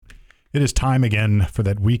It is time again for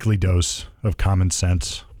that weekly dose of common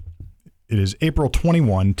sense. It is April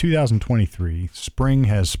 21, 2023. Spring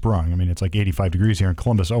has sprung. I mean, it's like 85 degrees here in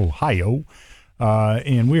Columbus, Ohio.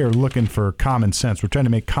 And we are looking for common sense. We're trying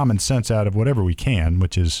to make common sense out of whatever we can,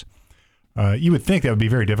 which is, you would think that would be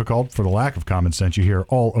very difficult for the lack of common sense you hear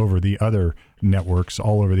all over the other networks,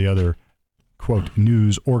 all over the other, quote,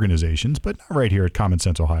 news organizations, but not right here at Common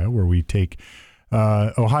Sense Ohio, where we take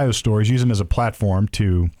Ohio stories, use them as a platform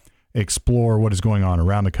to explore what is going on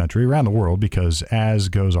around the country, around the world, because as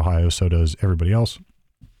goes Ohio, so does everybody else.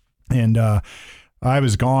 And I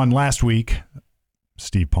was gone last week,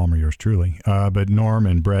 Steve Palmer, yours truly, but Norm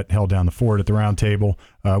and Brett held down the fort at the round table.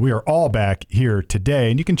 We are all back here today,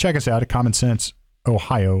 and you can check us out at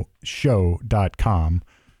commonsenseohioshow.com,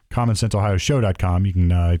 commonsenseohioshow.com. You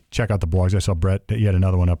can check out the blogs. I saw Brett, he had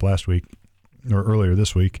another one up last week, or earlier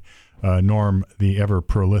this week. Norm, the ever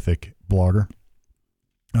prolific blogger.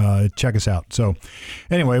 Check us out. So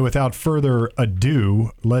anyway, without further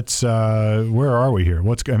ado, let's, where are we here?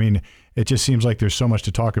 It just seems like there's so much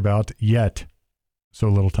to talk about, yet so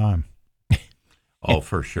little time. Oh,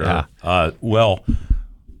 for sure. Yeah. Well,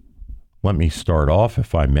 let me start off,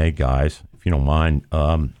 if I may, guys, if you don't mind.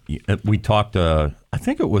 We talked, I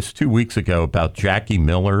think it was 2 weeks ago, about Jackie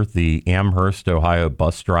Miller, the Amherst, Ohio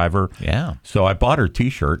bus driver. Yeah. So I bought her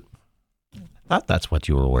T-shirt. I thought that's what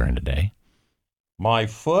you were wearing today. My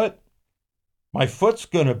foot's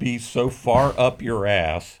going to be so far up your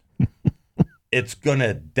ass, it's going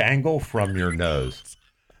to dangle from your nose.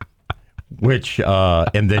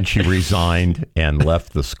 And then she resigned and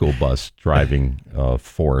left the school bus driving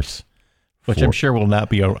force. Which I'm sure will not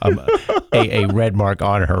be a red mark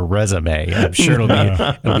on her resume. I'm sure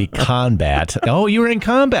it'll be combat. Oh, you were in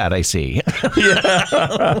combat, I see.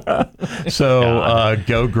 Yeah. So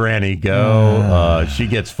go, Granny, go. She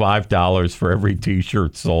gets $5 for every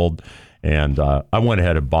T-shirt sold. And I went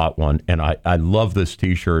ahead and bought one. And I love this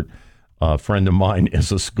T-shirt. A friend of mine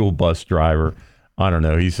is a school bus driver. I don't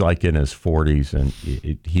know. He's like in his 40s, and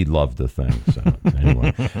he loved the thing. So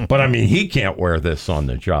anyway, but I mean, he can't wear this on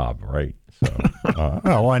the job, right? So,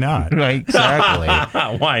 why not? Right, exactly.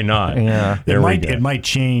 Why not? Yeah, it might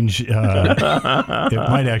change. It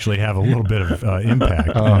might actually have a little bit of impact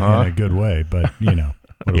in a good way, but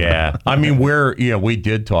Yeah, I mean, we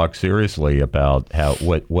did talk seriously about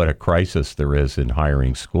what a crisis there is in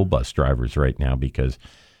hiring school bus drivers right now, because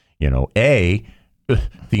the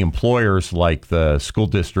employers like the school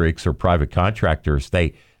districts or private contractors,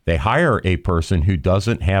 they hire a person who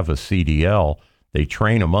doesn't have a CDL. They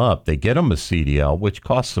train them up. They get them a CDL, which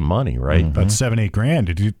costs some money, right? About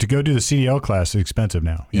 $7,000-8,000 to go do the CDL class is expensive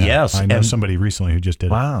now. Yeah. Yes, I know somebody recently who just did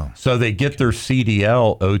it. Wow. So they get their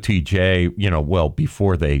CDL, OTJ,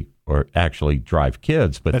 before they or actually drive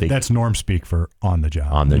kids, but that's norm speak for on the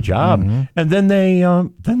job. On the job, and then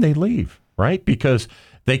they leave, right? Because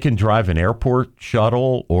they can drive an airport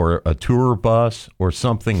shuttle or a tour bus or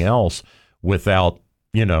something else without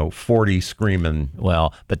 40 screaming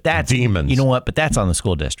but that's demons. You know what? But that's on the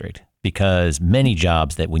school district, because many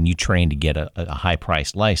jobs that when you train to get a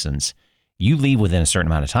high-priced license, you leave within a certain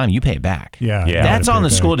amount of time, you pay it back. Yeah. That's on the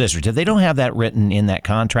school district. If they don't have that written in that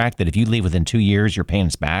contract, that if you leave within 2 years, you're paying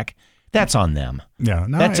us back, that's on them. Yeah.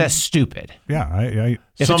 That's stupid. Yeah.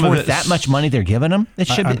 If it's worth that much money they're giving them, it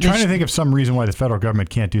should be. I'm trying to think of some reason why the federal government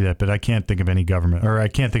can't do that, but I can't think of any government, or I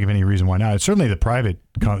can't think of any reason why not. Certainly the private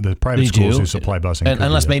schools who supply busing.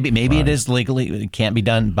 Unless maybe it is legally, it can't be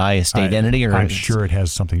done by a state entity. Or I'm sure it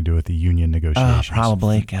has something to do with the union negotiations.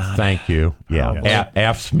 Probably. God. Thank you. Yeah.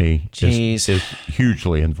 AFSCME is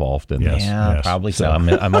hugely involved in this. Yeah, yes. probably so.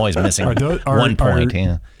 I'm always missing one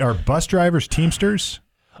point. Are bus drivers Teamsters?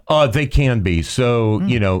 They can be. So,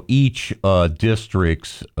 each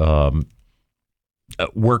district's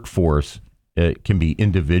workforce can be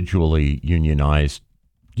individually unionized,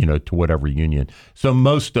 to whatever union. So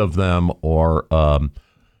most of them are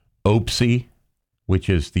OPSE, which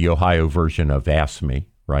is the Ohio version of AFSCME,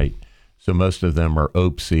 right? So most of them are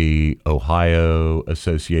OPSE, Ohio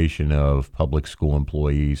Association of Public School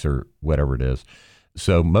Employees, or whatever it is.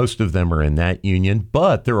 So most of them are in that union,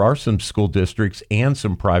 but there are some school districts and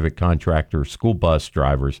some private contractor school bus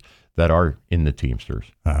drivers that are in the Teamsters.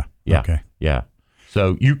 Okay. Yeah.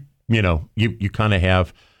 So you kind of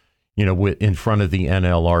have, in front of the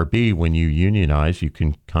NLRB, when you unionize, you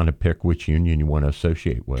can kind of pick which union you want to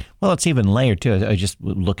associate with. Well, it's even layered too. I just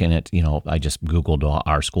looking at, I just Googled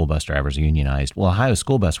our school bus drivers unionized. Well, Ohio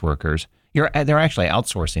school bus workers They're actually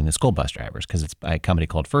outsourcing the school bus drivers because it's by a company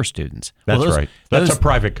called First Students. That's right. That's a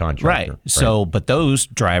private contractor. Right. So, but those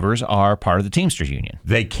drivers are part of the Teamsters Union.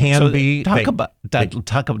 They can be. Talk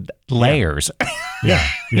about layers. Yeah.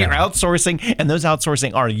 You're outsourcing, and those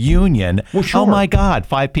outsourcing are union. Well, sure. Oh my God,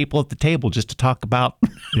 5 people at the table just to talk about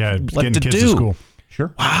Getting what to kids do. to school.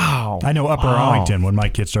 Sure. Wow. I know Upper Arlington, when my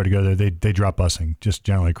kids started to go there, they drop busing just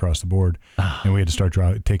generally across the board, and we had to start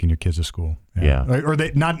taking your kids to school. Yeah. Or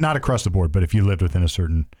they not across the board, but if you lived within a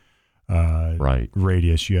certain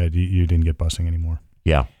radius, you didn't get busing anymore.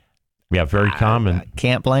 Yeah. Yeah, very common. I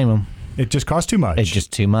can't blame them. It just costs too much. It's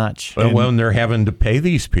just too much. Well, when they're having to pay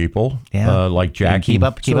these people, like Jackie. Keep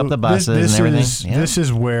up the buses and everything. This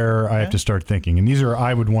is where I have to start thinking. And these are,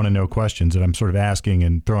 I would want to know questions that I'm sort of asking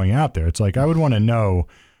and throwing out there. It's like, I would want to know,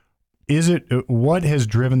 what has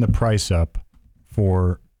driven the price up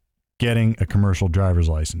for getting a commercial driver's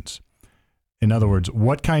license? In other words,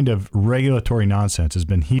 what kind of regulatory nonsense has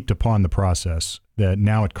been heaped upon the process that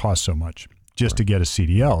now it costs so much just to get a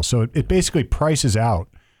CDL? So it basically prices out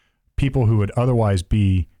people who would otherwise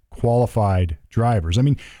be qualified drivers. I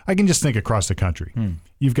mean, I can just think across the country.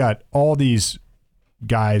 You've got all these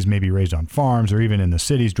guys maybe raised on farms or even in the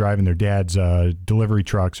cities driving their dad's delivery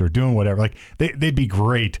trucks or doing whatever. Like they'd be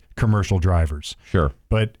great commercial drivers. Sure.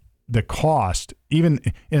 But the cost, and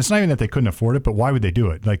it's not even that they couldn't afford it, but why would they do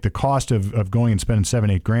it? Like the cost of going and spending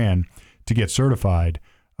 $7-8 grand to get certified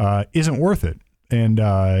isn't worth it. And,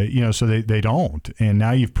 so they don't. And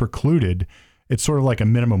now you've precluded. It's sort of like a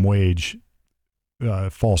minimum wage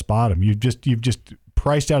false bottom. You've just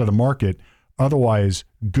priced out of the market otherwise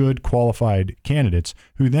good qualified candidates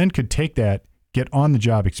who then could take that, get on the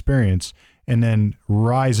job experience, and then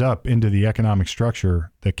rise up into the economic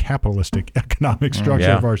structure, the capitalistic economic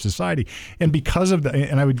structure of our society. And because of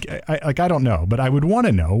I don't know, but I would want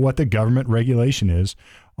to know what the government regulation is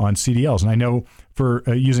on CDLs. And I know for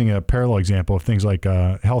using a parallel example of things like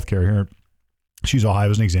healthcare here, Choose Ohio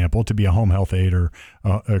as an example, to be a home health aide or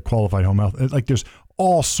a qualified home health. Like there's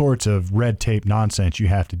all sorts of red tape nonsense you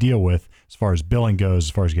have to deal with as far as billing goes, as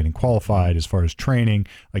far as getting qualified, as far as training,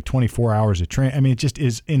 like 24 hours of training. I mean, it just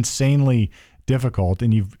is insanely difficult.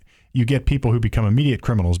 And you get people who become immediate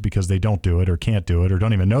criminals because they don't do it or can't do it or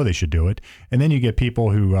don't even know they should do it. And then you get people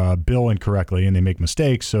who bill incorrectly and they make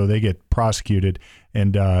mistakes, so they get prosecuted.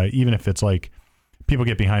 And even if it's like, people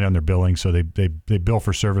get behind on their billing, so they bill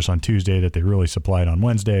for service on Tuesday that they really supplied on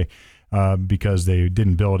Wednesday because they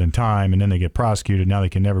didn't bill it in time, and then they get prosecuted. Now they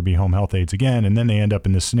can never be home health aides again, and then they end up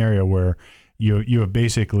in this scenario where you have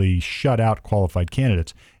basically shut out qualified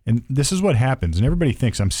candidates. And this is what happens, and everybody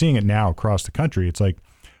thinks, I'm seeing it now across the country. It's like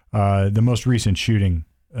the most recent shooting,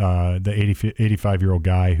 the 85-year-old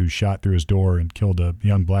guy who shot through his door and killed a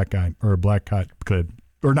young black guy, or a black kid.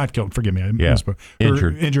 Or not killed, forgive me, I misspoke.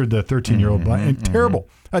 Injured the 13-year-old black. And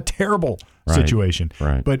a terrible situation.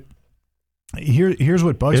 Right. But here's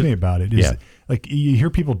what bugs me about it is like you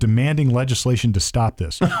hear people demanding legislation to stop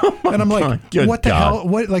this. And I'm like, what the hell?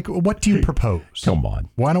 What do you propose? Come on.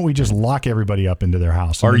 Why don't we just lock everybody up into their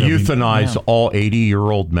house? Or euthanize all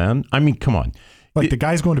 80-year-old men? I mean, come on. Like the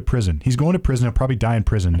guy's going to prison. He's going to prison. He'll probably die in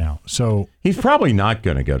prison now. So he's probably not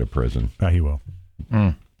going to go to prison. He will.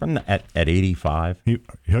 At 85?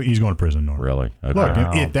 He's going to prison, Norm. Really?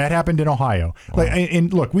 Okay. Look, that happened in Ohio. Like,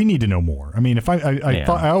 and look, we need to know more. I mean, if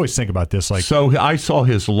I always think about this. Like, so I saw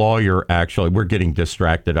his lawyer. Actually, we're getting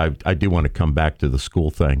distracted. I do want to come back to the school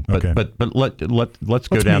thing, but let's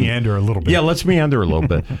go down. Meander a little bit. Yeah, let's meander a little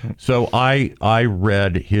bit. So I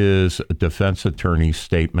read his defense attorney's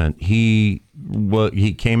statement. He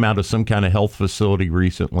came out of some kind of health facility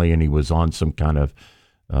recently, and he was on some kind of.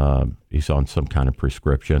 He's on some kind of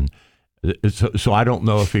prescription. So I don't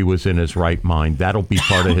know if he was in his right mind. That'll be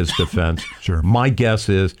part of his defense. Sure. My guess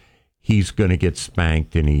is he's going to get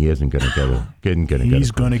spanked, and he isn't going to go.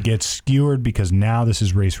 He's going to get skewered because now this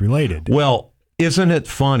is race related. Well, isn't it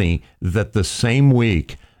funny that the same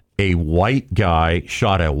week a white guy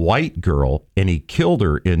shot a white girl and he killed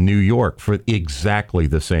her in New York for exactly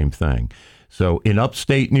the same thing? So in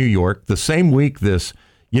upstate New York, the same week this.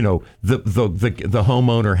 The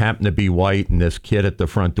homeowner happened to be white and this kid at the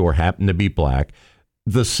front door happened to be black.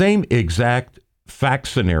 The same exact fact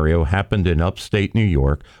scenario happened in upstate New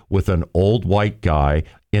York with an old white guy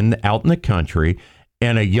out in the country,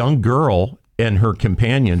 and a young girl and her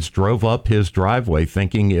companions drove up his driveway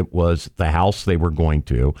thinking it was the house they were going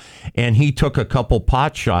to, and he took a couple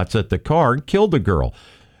pot shots at the car and killed the girl.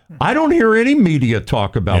 I don't hear any media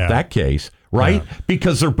talk about that case, right?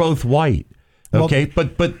 Because they're both white. Okay,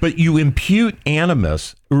 but you impute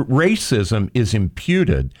animus. Racism is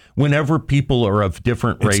imputed whenever people are of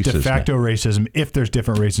different It's races. de facto racism if there's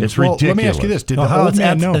different races. It's Let me ask ridiculous. you this: did Well, the how old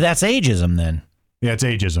man know? that's ageism then. Yeah, it's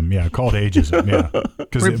ageism. Yeah, called ageism. Yeah,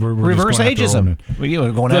 because Reverse ageism.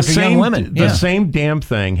 We're going after young women. The same damn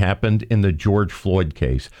thing happened in the George Floyd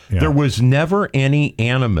case. Yeah. There was never any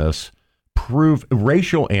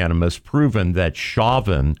racial animus proven that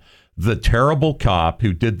Chauvin, the terrible cop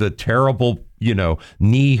who did the terrible,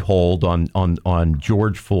 knee hold on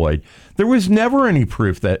George Floyd, there was never any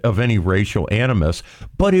proof of any racial animus,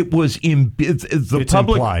 but it was It's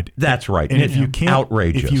public. implied. That's right. And if you can't,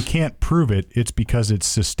 outrageous. if you can't prove it, it's because it's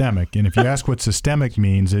systemic. And if you ask what systemic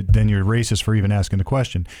means, then you're racist for even asking the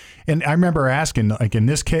question. And I remember asking, like in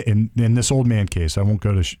this case, in this old man case, I won't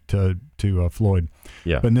go to Floyd,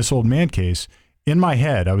 Yeah. but in this old man case, in my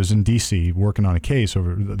head, I was in D.C. working on a case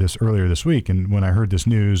earlier this week, and when I heard this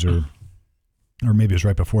news, or maybe it was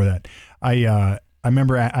right before that, I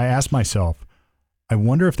remember I asked myself, I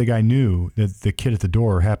wonder if the guy knew that the kid at the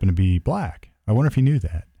door happened to be black. I wonder if he knew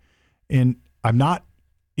that. And I'm not,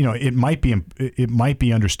 it might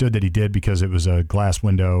be understood that he did because it was a glass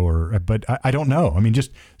window, but I don't know. I mean, just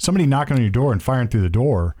somebody knocking on your door and firing through the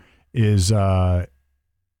door is,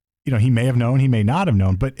 he may have known, he may not have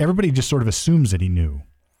known, but everybody just sort of assumes that he knew.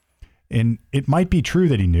 And it might be true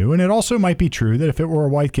that he knew, and it also might be true that if it were a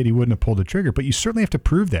white kid, he wouldn't have pulled the trigger. But you certainly have to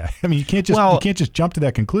prove that. I mean, you can't just jump to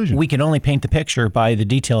that conclusion. We can only paint the picture by the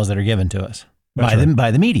details that are given to us by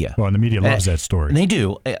the media. Well, and the media loves that story. And they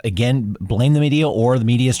do. Again, blame the media, or the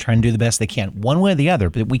media is trying to do the best they can, one way or the other.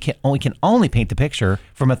 But we can only paint the picture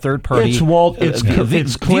from a third party. It's Walt. It's Clint.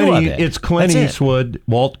 It's Clint Eastwood.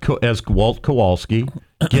 Walt Kowalski.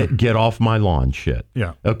 Get off my lawn, shit.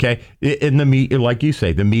 Yeah. Okay. In the media, like you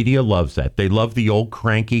say, the media loves that. They love the old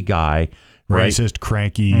cranky guy. Right? Racist,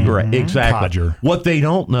 cranky, Right, exactly. codger. What they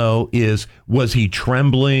don't know is, was he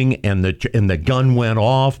trembling and the gun went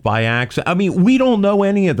off by accident? I mean, we don't know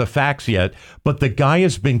any of the facts yet, but the guy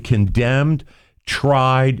has been condemned,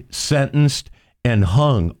 tried, sentenced, and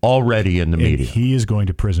hung already in the And media. he is going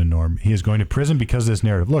to prison, Norm. He is going to prison because of this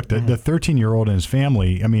narrative. Look, the 13-year-old and his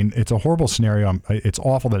family, I mean, it's a horrible scenario. It's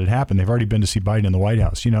awful that it happened. They've already been to see Biden in the White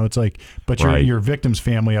House. It's like, but Right. your victim's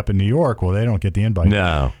family up in New York, well, they don't get the invite.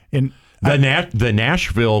 No. And The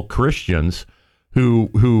Nashville Christians who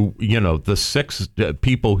the 6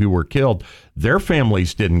 people who were killed, their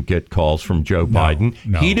families didn't get calls from Joe Biden.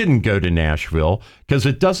 no. He didn't go to Nashville because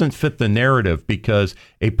it doesn't fit the narrative, because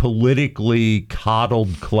a politically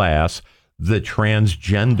coddled class, the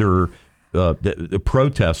transgender the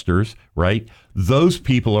protesters, right? Those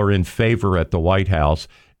people are in favor at the White House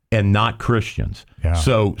and not Christians. Yeah.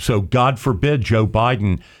 So God forbid Joe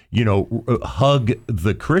Biden, hug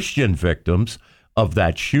the Christian victims of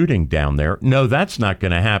that shooting down there. No, that's not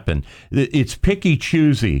going to happen. It's picky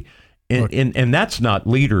choosy, and that's not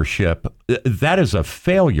leadership. That is a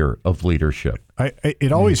failure of leadership.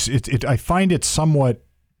 I find it somewhat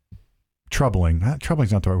troubling.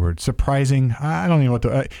 Troubling's not the right word. Surprising. I don't even know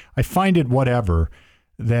what I find it whatever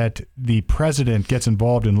that the president gets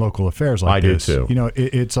involved in local affairs like this. I do too.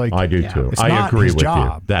 It's like I do too. It's I not agree his with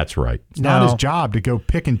job. you. That's right. It's not his job to go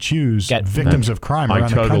pick and choose victims of crime around I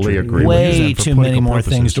totally the country. agree with you. Way too many more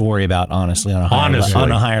things to worry about, honestly, on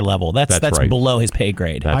a higher level. That's right. below his pay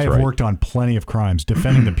grade. I have worked on plenty of crimes,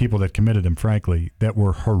 defending the people that committed them, frankly, that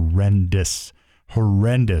were horrendous,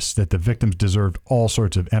 that the victims deserved all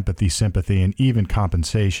sorts of empathy, sympathy, and even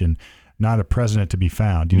compensation. Not a president to be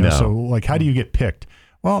found. No. So like, how do you get picked?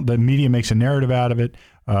 Well, the media makes a narrative out of it.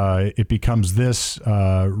 It becomes this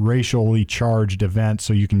racially charged event,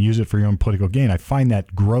 so you can use it for your own political gain. I find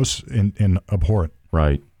that gross and abhorrent.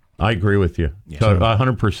 Right. I agree with you. Yeah.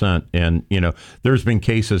 100%. And, there's been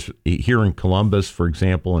cases here in Columbus, for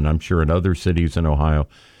example, and I'm sure in other cities in Ohio,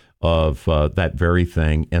 of that very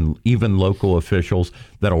thing, and even local officials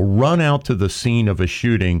that'll run out to the scene of a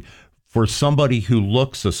shooting for somebody who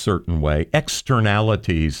looks a certain way,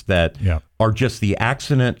 externalities that are just the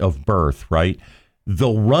accident of birth, right?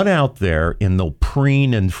 They'll run out there and they'll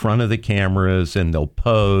preen in front of the cameras and they'll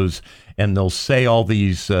pose and they'll say all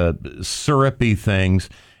these syrupy things.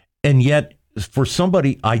 And yet, for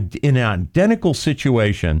somebody in an identical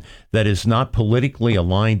situation that is not politically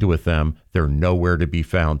aligned with them, they're nowhere to be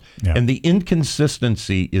found. Yeah. And the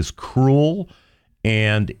inconsistency is cruel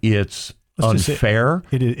and it's unfair.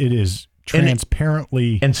 It is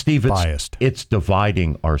transparently and Steve, biased. It's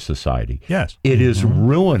dividing our society. Yes. It is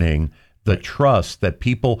ruining the trust that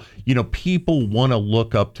people want to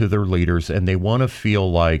look up to their leaders and they want to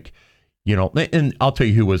feel like, and I'll tell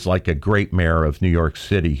you who was like a great mayor of New York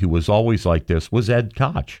City who was always like this was Ed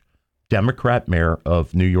Koch. Democrat mayor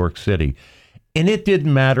of New York City. And it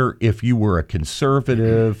didn't matter if you were a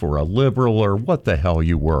conservative or a liberal or what the hell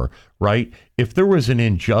you were, right? If there was an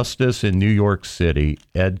injustice in New York City,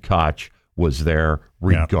 Ed Koch was there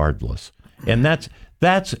regardless. Yeah. And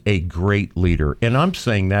that's a great leader. And I'm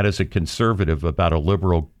saying that as a conservative about a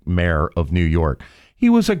liberal mayor of New York. He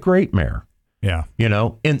was a great mayor. Yeah. You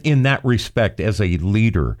know, in that respect as a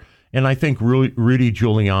leader. And I think Rudy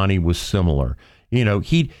Giuliani was similar. You know,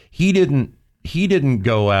 he didn't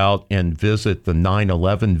go out and visit the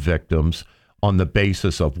 9/11 victims on the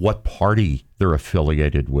basis of what party they're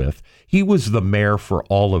affiliated with. He was the mayor for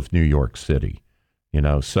all of New York City. You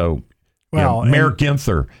know, so well, Mayor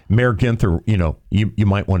Ginther, you know, you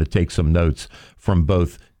might want to take some notes from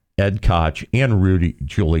both Ed Koch and Rudy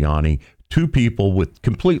Giuliani, two people with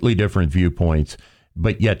completely different viewpoints,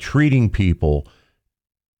 but yet treating people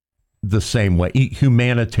the same way,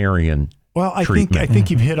 humanitarian. Well, I think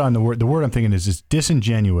you've hit on the word. The word I'm thinking is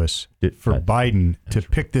disingenuous for Biden to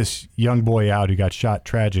pick this young boy out who got shot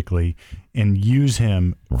tragically and use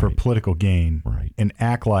him for political gain and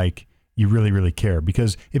act like you really, really care.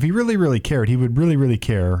 Because if he really, really cared, he would really, really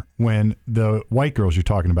care when the white girls you're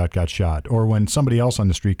talking about got shot or when somebody else on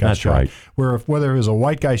the street got shot. Right. Whether it was a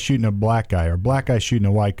white guy shooting a black guy or a black guy shooting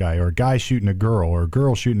a white guy or a guy shooting a girl or a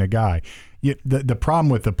girl shooting a guy. The problem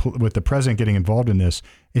with the president getting involved in this,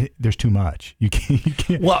 there's too much. You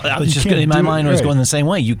can't. Well, I was just in my mind was going the same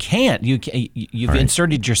way. You can't. You've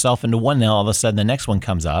inserted yourself into one. Now all of a sudden the next one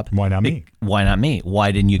comes up. Why not me? Why not me?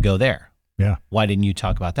 Why didn't you go there? Yeah. Why didn't you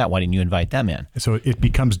talk about that? Why didn't you invite them in? So it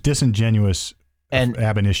becomes disingenuous and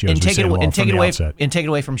ab initio. And take it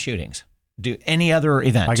away from shootings. Do any other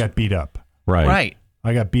event. I got beat up. Right.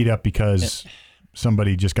 I got beat up because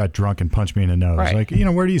somebody just got drunk and punched me in the nose. Right. Like,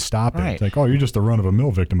 where do you stop it? It's like, oh, you're just the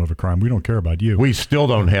run-of-the-mill victim of a crime. We don't care about you. We still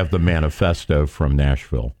don't have the manifesto from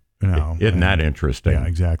Nashville. No, Isn't that interesting? Yeah,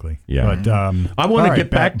 exactly. Yeah. But I want to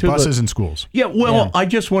get back to buses and schools. Yeah, well, I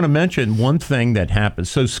just want to mention one thing that happened.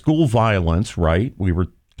 So school violence, right? We were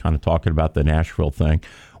kind of talking about the Nashville thing.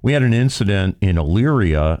 We had an incident in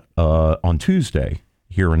Elyria on Tuesday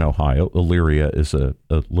here in Ohio. Elyria is a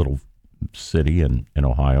little city in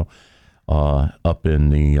Ohio, up in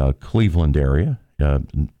the Cleveland area,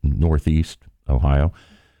 northeast Ohio.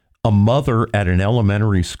 A mother at an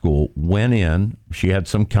elementary school went in. She had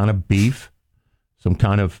some kind of beef, some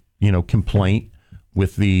kind of complaint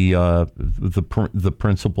with the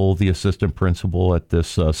principal, the assistant principal at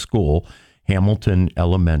this school, Hamilton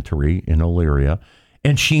Elementary in Elyria,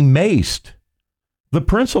 and she maced the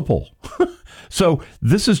principal. So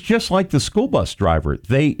this is just like the school bus driver.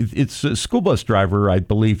 It's a school bus driver, I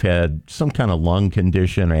believe, had some kind of lung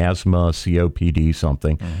condition, asthma, COPD,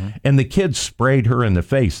 something. Mm-hmm. And the kid sprayed her in the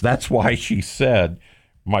face. That's why she said,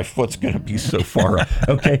 my foot's going to be so far up.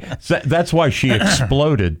 Okay. So that's why she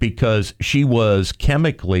exploded, because she was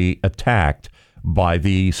chemically attacked by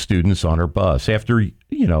the students on her bus after,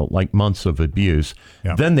 like months of abuse.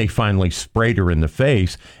 Yeah. Then they finally sprayed her in the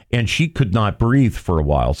face and she could not breathe for a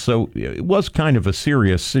while. So it was kind of a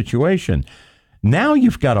serious situation. Now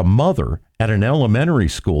you've got a mother at an elementary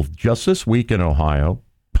school just this week in Ohio,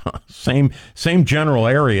 same general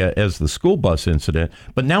area as the school bus incident,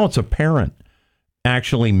 but now it's a parent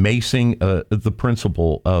actually macing the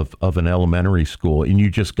principal of an elementary school. And you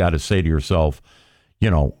just got to say to yourself,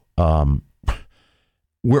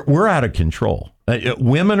 we're out of control.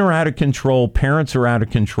 Women are out of control. Parents are out of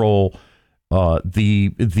control.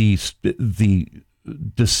 The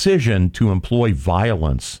decision to employ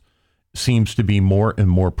violence seems to be more and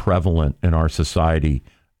more prevalent in our society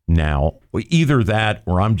now. Either that,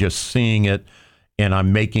 or I'm just seeing it and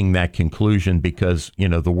I'm making that conclusion because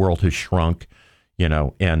the world has shrunk.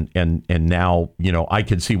 And now I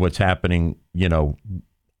can see what's happening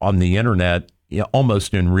on the internet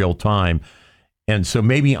almost in real time. And so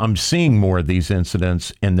maybe I'm seeing more of these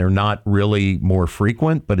incidents and they're not really more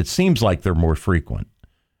frequent, but it seems like they're more frequent.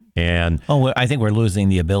 And I think we're losing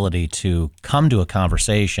the ability to come to a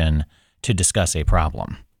conversation to discuss a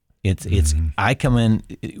problem. It's I come in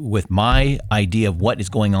with my idea of what is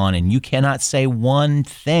going on and you cannot say one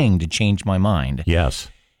thing to change my mind. Yes.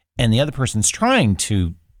 And the other person's trying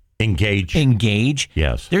to engage.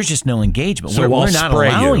 Yes. There's just no engagement. So we're not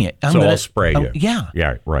allowing it. I'll spray you. Yeah.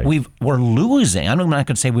 Yeah, right. We're losing. I'm not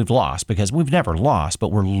going to say we've lost because we've never lost,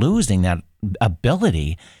 but we're losing that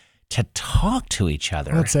ability to talk to each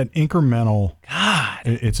other. Well, it's that incremental. God.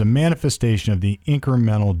 It's a manifestation of the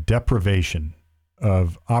incremental deprivation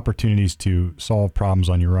of opportunities to solve problems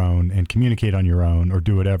on your own and communicate on your own or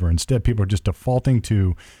do whatever. Instead, people are just defaulting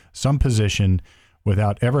to some position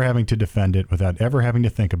without ever having to defend it, without ever having to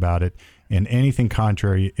think about it, and anything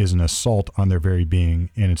contrary is an assault on their very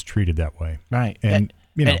being, and it's treated that way. Right. And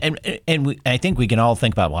you know, I think we can all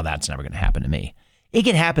think about, well, that's never going to happen to me. It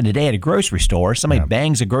can happen today at a grocery store. Somebody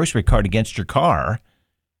bangs a grocery cart against your car,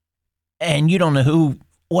 and you don't know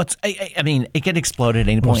I mean, it can explode at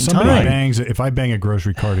any point in time. If I bang a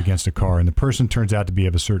grocery cart against a car and the person turns out to be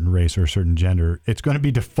of a certain race or a certain gender, it's going to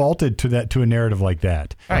be defaulted to a narrative like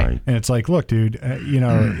that. Right. And it's like, look, dude,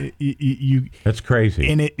 you That's crazy.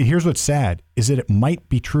 And here's what's sad is that it might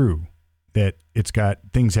be true that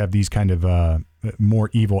things have these kind of more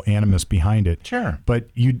evil animus behind it. Sure. But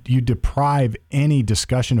you deprive any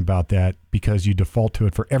discussion about that because you default to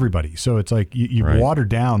it for everybody. So it's like you've watered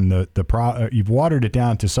down you've watered it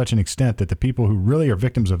down to such an extent that the people who really are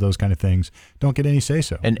victims of those kind of things don't get any say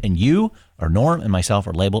so. And you or Norm and myself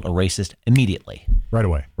are labeled a racist immediately. Right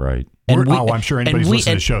away. Right. I'm sure anybody who's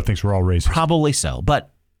listening to the show thinks we're all racist. Probably so. But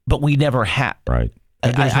we never have. Right.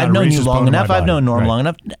 I've known you long enough. I've known Norm long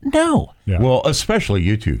enough. No. Yeah. Well, especially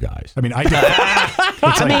you two guys. I mean, I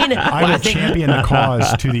will champion the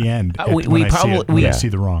cause to the end. When I see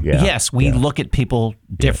the wrong. Yeah. Yes, we look at people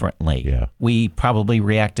differently. Yeah. We probably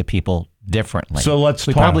react to people differently. So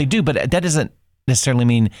we probably do, but that doesn't necessarily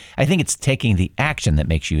mean. I think it's taking the action that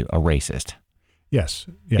makes you a racist. Yes.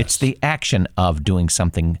 It's the action of doing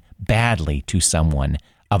something badly to someone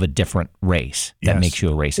of a different race that makes you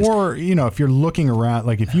a racist. Or, if you're looking around,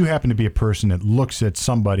 like if you happen to be a person that looks at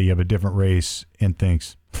somebody of a different race and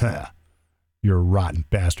thinks, you're a rotten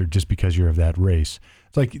bastard just because you're of that race.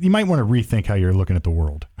 It's like, you might want to rethink how you're looking at the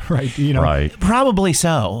world, right? Right. Probably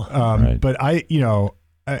so. But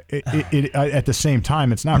at the same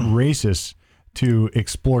time, it's not racist to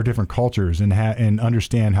explore different cultures and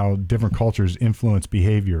understand how different cultures influence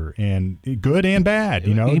behavior, and good and bad.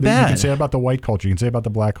 You can say it about the white culture, you can say it about the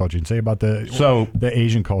black culture, you can say it about the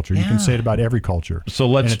Asian culture. You can say it about every culture.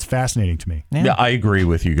 And it's fascinating to me. Yeah, I agree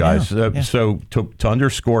with you guys. So to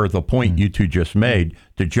underscore the point you two just made,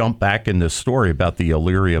 to jump back in this story about the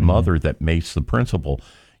Elyria mother that maced the principal,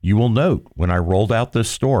 you will note when I rolled out this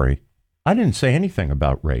story, I didn't say anything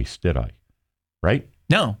about race, did I? Right?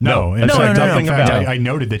 No. In fact, I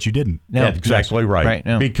noted that you didn't. No. That's exactly right.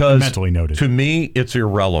 No. Because mentally noted. To me, it's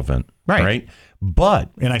irrelevant. Right.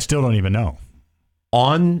 And I still don't even know.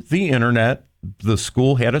 On the internet, the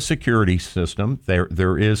school had a security system.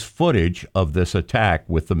 There is footage of this attack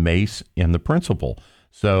with the mace and the principal.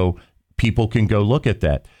 So people can go look at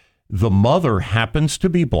that. The mother happens to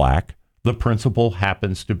be black. The principal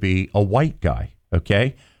happens to be a white guy.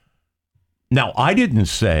 Okay. Now, I didn't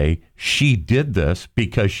say she did this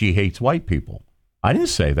because she hates white people. I didn't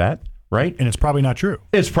say that, right? And it's probably not true.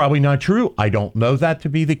 It's probably not true. I don't know that to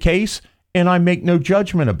be the case, and I make no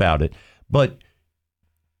judgment about it. But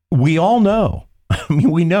we all know,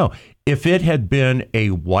 we know, if it had been a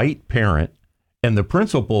white parent and the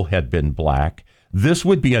principal had been black, this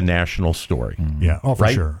would be a national story. Yeah, for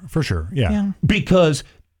right? sure. For sure, yeah. Because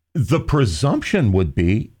the presumption would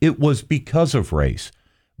be it was because of race.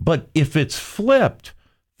 But if it's flipped,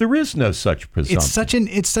 there is no such presumption.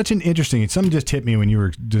 It's such an interesting. Something just hit me when you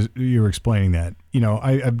were explaining that.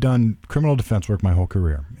 I've done criminal defense work my whole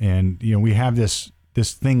career, and we have this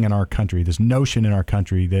thing in our country, this notion in our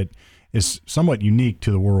country that is somewhat unique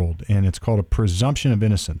to the world, and it's called a presumption of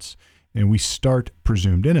innocence. And we start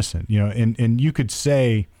presumed innocent. And you could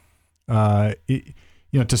say, to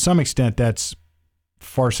some extent that's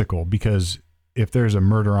farcical, because if there's a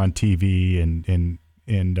murder on TV and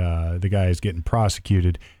the guy is getting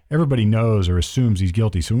prosecuted, everybody knows or assumes he's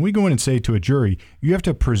guilty. So when we go in and say to a jury, you have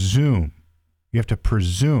to presume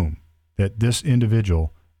that this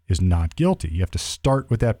individual is not guilty. You have to start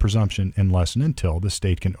with that presumption unless and until the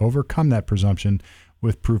state can overcome that presumption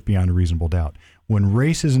with proof beyond a reasonable doubt. When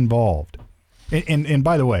race is involved, and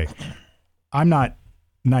by the way, I'm not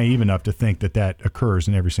naive enough to think that occurs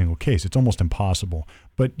in every single case. It's almost impossible.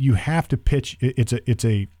 But you have to pitch. It's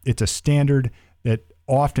a standard that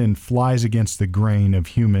often flies against the grain of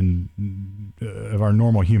our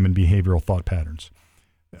normal human behavioral thought patterns,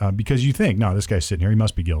 because you think, no, this guy's sitting here, he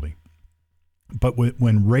must be guilty. But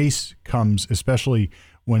when race comes, especially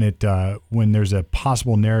when there's a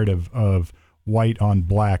possible narrative of white on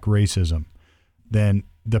black racism, then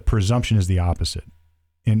the presumption is the opposite.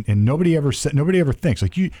 And nobody ever thinks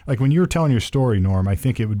like when you were telling your story, Norm. I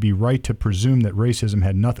think it would be right to presume that racism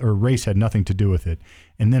had nothing, or race had nothing to do with it,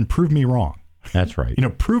 and then prove me wrong. That's right.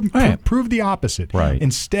 Prove the opposite. Right.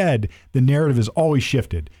 Instead, the narrative is always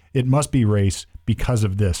shifted. It must be race because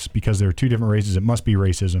of this, because there are two different races. It must be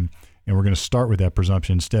racism, and we're going to start with that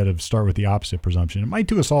presumption instead of start with the opposite presumption. It might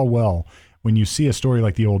do us all well when you see a story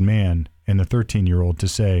like The Old Man and the 13-year-old to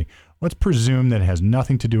say, let's presume that it has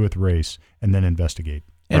nothing to do with race and then investigate.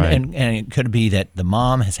 And it could be that the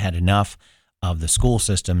mom has had enough of the school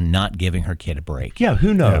system not giving her kid a break. Yeah,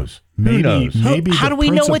 who knows? Maybe, Who knows? maybe How the do we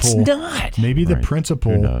know it's principal- not? Maybe the Right.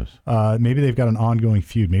 principal, Who knows? maybe they've got an ongoing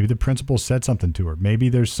feud. Maybe the principal said something to her. Maybe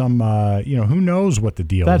there's some, who knows what the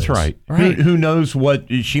deal is. That's right. Right. Who knows what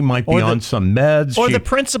she might be Or the- on some meds? Or She- the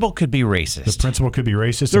principal could be racist. The principal could be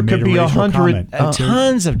racist. There and could made be a racial 100 comment.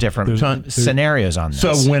 Tons of different There's- scenarios on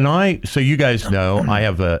this. So you guys know I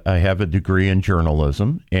have a degree in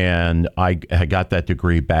journalism, and I got that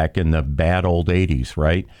degree back in the bad old 80s,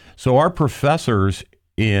 right? So our professors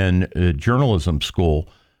in journalism school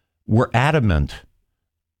were adamant,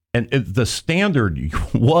 and the standard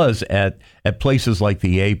was at places like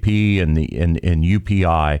the AP and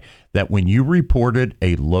UPI that when you reported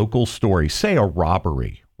a local story, say a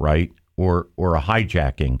robbery, right, or a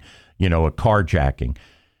hijacking, a carjacking,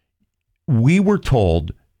 we were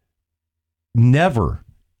told never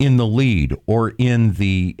in the lead or in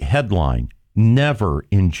the headline, never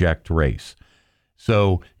inject race.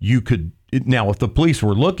 So you could, now if the police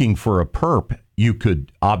were looking for a perp, you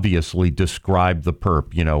could obviously describe the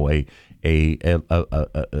perp,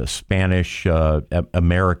 a Spanish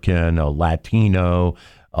American, a Latino,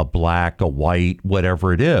 a black, a white,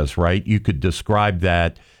 whatever it is, right? You could describe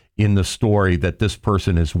that in the story that this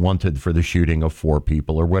person is wanted for the shooting of 4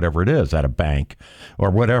 people or whatever it is at a bank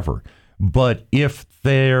or whatever. But if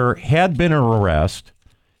there had been an arrest,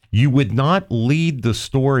 you would not lead the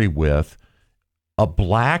story with a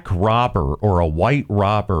black robber or a white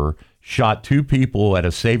robber shot 2 people at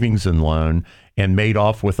a savings and loan and made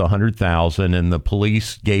off with $100,000, and the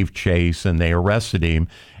police gave chase and they arrested him.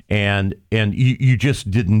 And you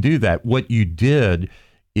just didn't do that. What you did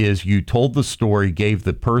is you told the story, gave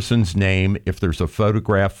the person's name. If there's a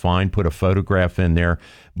photograph, fine, put a photograph in there.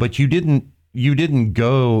 But you didn't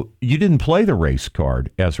play the race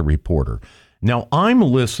card as a reporter. Now, I'm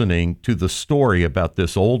listening to the story about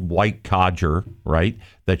this old white codger, right,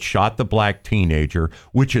 that shot the black teenager,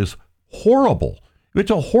 which is horrible.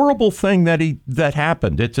 It's a horrible thing that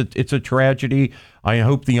happened. It's a tragedy. I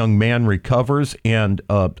hope the young man recovers, and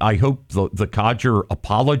I hope the codger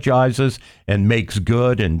apologizes and makes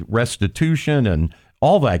good, and restitution and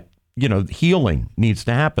all that, healing needs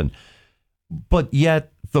to happen. But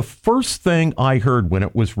yet, the first thing I heard when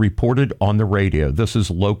it was reported on the radio, this is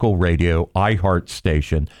local radio, iHeart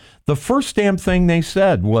station, the first damn thing they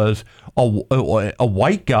said was a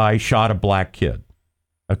white guy shot a black kid.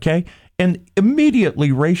 Okay? And immediately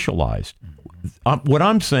racialized. What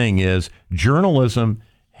I'm saying is journalism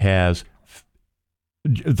there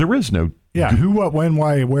is no. Yeah, who, what, when,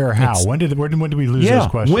 why, where, how. When did we lose those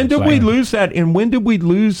questions? When did we lose that? And when did we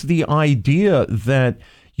lose the idea that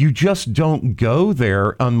you just don't go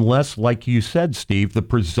there unless, like you said, Steve, the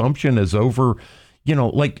presumption is over,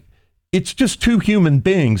 it's just 2 human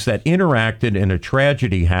beings that interacted and a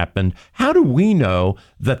tragedy happened. How do we know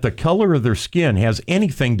that the color of their skin has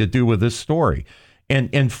anything to do with this story?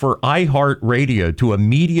 And for iHeartRadio to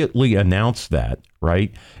immediately announce that,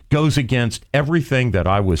 right, goes against everything that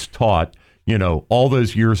I was taught, all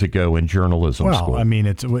those years ago in journalism school. Well, I mean,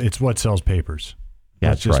 it's what sells papers.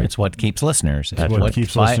 That's right. It's what keeps listeners. It's what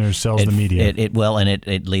keeps listeners, sells the media.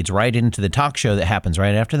 It leads right into the talk show that happens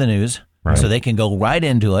right after the news. Right. So they can go right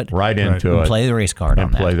into it. And play the race card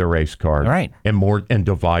on that. Play the race card. Right. And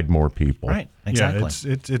divide more people. Right. Exactly.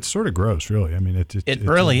 Yeah, it's sort of gross, really. I mean, it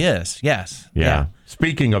really is. Yes. Yeah.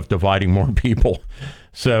 Speaking of dividing more people,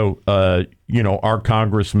 so our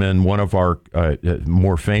congressman, one of our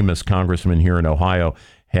more famous congressmen here in Ohio,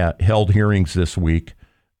 held hearings this week.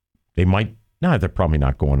 They're probably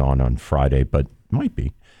not going on Friday, but might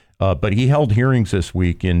be. But he held hearings this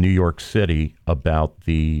week in New York City about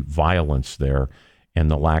the violence there and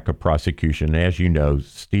the lack of prosecution. And as you know,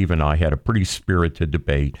 Steve and I had a pretty spirited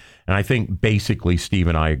debate. And I think basically Steve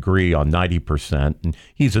and I agree on 90%. And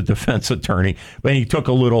he's a defense attorney. But he took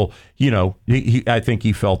a little, I think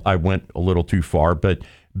he felt I went a little too far. But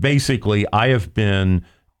basically, I have been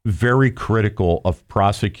very critical of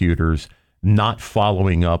prosecutors not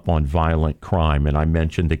following up on violent crime. And I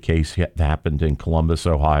mentioned a case that happened in Columbus,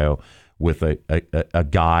 Ohio, with a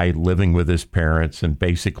guy living with his parents, and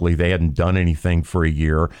basically they hadn't done anything for a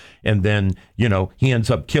year. And then, he ends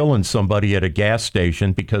up killing somebody at a gas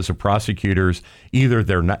station because the prosecutors, either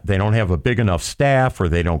they don't have a big enough staff or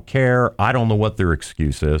they don't care. I don't know what their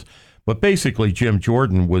excuse is. But basically, Jim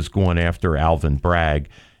Jordan was going after Alvin Bragg,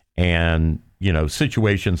 and,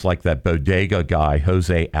 situations like that bodega guy,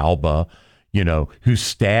 Jose Alba, who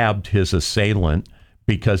stabbed his assailant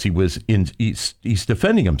because he's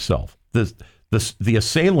defending himself. The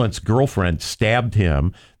assailant's girlfriend stabbed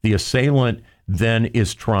him. The assailant then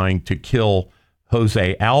is trying to kill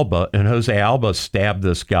Jose Alba, and Jose Alba stabbed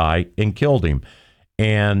this guy and killed him.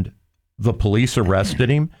 And the police arrested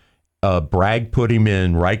him. Bragg put him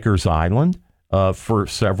in Rikers Island for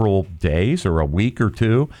several days or a week or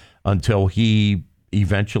two until he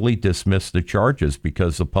eventually dismissed the charges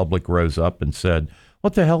because the public rose up and said,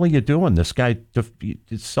 "What the hell are you doing? This guy,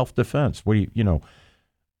 it's self-defense. What do you know?"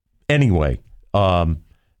 Anyway,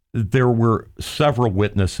 there were several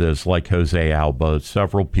witnesses like Jose Alba,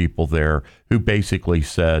 several people there who basically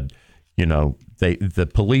said,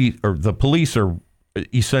 the police are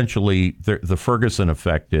essentially the Ferguson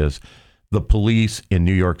effect is the police in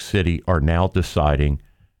New York City are now deciding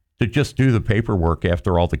to just do the paperwork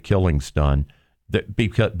after all the killing's done.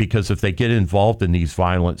 Because if they get involved in these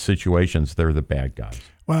violent situations, they're the bad guys.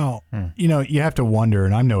 Well, you have to wonder,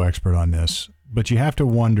 and I'm no expert on this, but you have to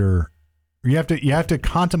wonder. You have to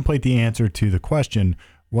contemplate the answer to the question: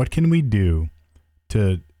 what can we do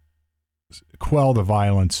to quell the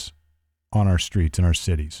violence on our streets in our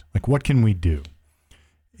cities? Like, what can we do?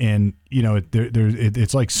 And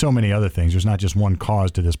it's like so many other things. There's not just one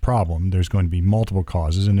cause to this problem. There's going to be multiple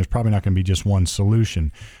causes, and there's probably not going to be just one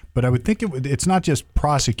solution. But I would think it's not just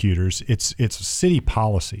prosecutors. It's city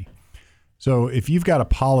policy. So if you've got a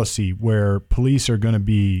policy where police are going to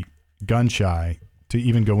be gun shy to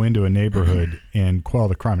even go into a neighborhood and quell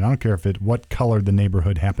the crime, and I don't care what color the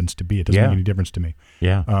neighborhood happens to be. It doesn't make any difference to me.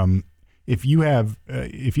 Yeah. If you have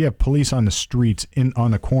police on the streets on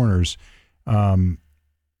the corners,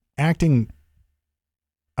 acting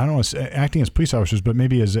as police officers, but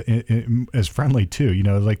maybe as friendly too.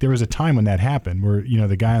 Like there was a time when that happened where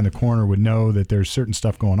the guy on the corner would know that there's certain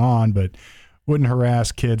stuff going on, but wouldn't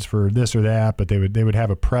harass kids for this or that. But they would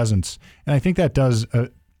have a presence, and I think that does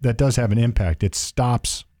have an impact. It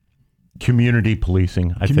stops community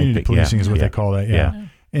policing. Community policing is what they call that. Yeah.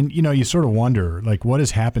 And you sort of wonder, like, what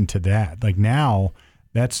has happened to that? Like now,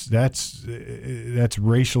 that's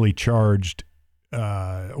racially charged.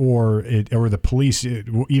 Or the police,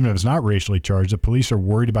 even if it's not racially charged, the police are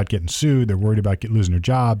worried about getting sued. They're worried about losing their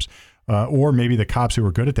jobs. Or maybe the cops who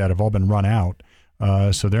were good at that have all been run out.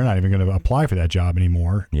 So they're not even going to apply for that job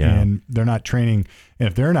anymore. Yeah. And they're not training. And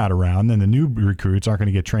if they're not around, then the new recruits aren't going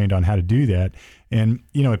to get trained on how to do that. And,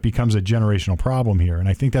 it becomes a generational problem here. And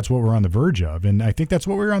I think that's what we're on the verge of. And I think that's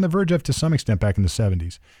what we were on the verge of to some extent back in the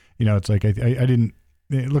 70s. It's like I didn't.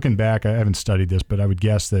 Looking back, I haven't studied this, but I would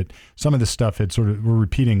guess that some of this stuff we're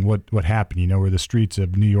repeating what happened, where the streets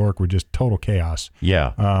of New York were just total chaos.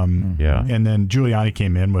 Yeah. And then Giuliani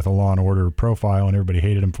came in with a law and order profile, and everybody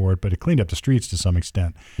hated him for it, but it cleaned up the streets to some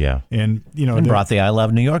extent. Yeah. And, and brought the I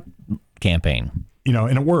Love New York campaign.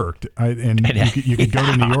 And it worked. You could go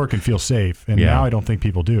to New York and feel safe. And now I don't think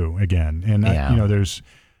people do again. And, there's,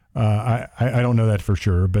 I don't know that for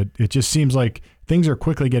sure, but it just seems like things are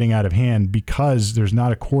quickly getting out of hand because there's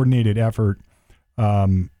not a coordinated effort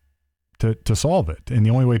to solve it. And the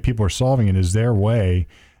only way people are solving it is their way.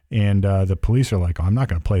 And the police are like, I'm not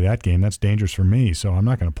going to play that game. That's dangerous for me, so I'm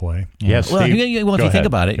not going to play. Yes. Well, if you think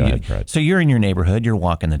about it, so you're in your neighborhood, you're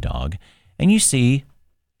walking the dog, and you see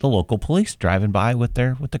the local police driving by with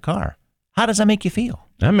the car. How does that make you feel?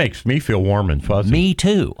 That makes me feel warm and fuzzy. Me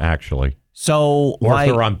too. Actually. So, or if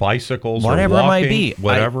they're on bicycles, whatever or walking, it might be,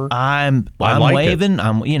 whatever. I'm like waving.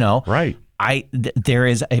 Right. There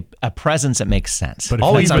is a presence that makes sense. But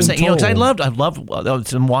that's what I'm saying. Because I've loved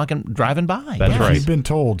some driving by. That's right. You've been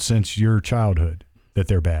told since your childhood that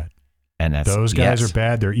they're bad. And those guys are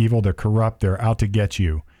bad. They're evil. They're corrupt. They're out to get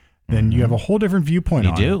you. Then you have a whole different viewpoint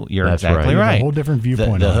on it. You do. You're That's exactly right. right. You have a whole different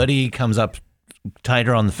viewpoint. The hoodie comes up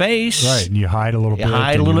tighter on the face. Right, and you hide a little bit.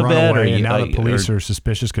 Hide a little bit. And now the police are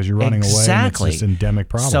suspicious because you're running away. Exactly. And it's this endemic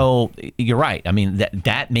problem. So you're right. I mean,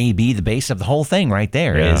 that may be the base of the whole thing right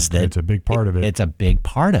there. Yeah. Is that it's a big part of it. It's a big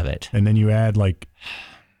part of it. And then you add like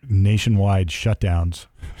nationwide shutdowns.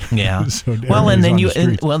 Yeah. So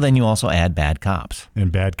then you also add bad cops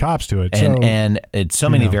and bad cops to it. And it's so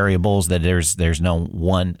many variables that there's no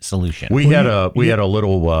one solution. We had a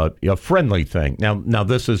little friendly thing. Now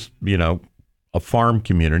this is a farm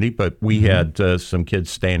community, but we had some kids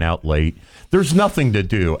staying out late. There's nothing to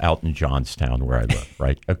do out in Johnstown where I live,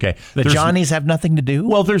 right? Okay. The Johnnies have nothing to do?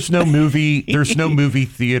 Well, there's no movie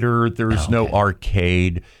theater, there's no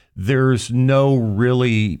arcade, there's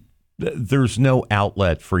no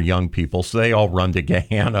outlet for young people. So they all run to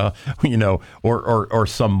Gahanna, or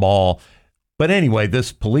some mall. But anyway,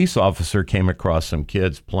 this police officer came across some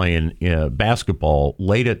kids playing basketball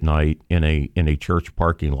late at night in a church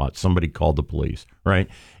parking lot. Somebody called the police, right?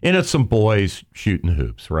 And it's some boys shooting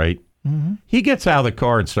hoops, right? He gets out of the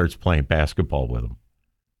car and starts playing basketball with him.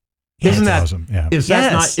 Yeah, Isn't it's that awesome? Yeah.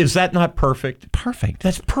 is that not perfect? Perfect.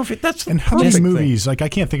 That's perfect. That's the And how many perfect thing. movies? Like I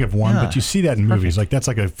can't think of one, Yeah, but you see that in movies. Like that's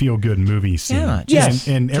like a feel-good movie scene. Yeah, just-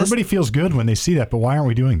 and everybody feels good when they see that. But why aren't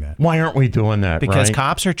we doing that? Why aren't we doing that? Because right?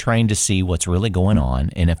 cops are trained to see what's really going on,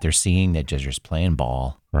 and if they're seeing that they're just playing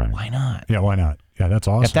ball, Right. why not? Yeah, why not? Yeah, that's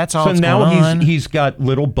awesome. If that's all So that's now going on, he's got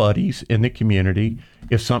little buddies in the community.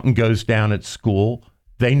 If something goes down at school,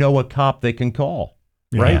 they know a cop they can call.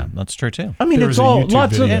 Right? yeah, that's true too. I mean, There it's was a all YouTube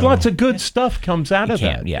video. lots of good stuff comes out You of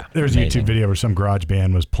can't, that. yeah. There was a amazing. YouTube video where some garage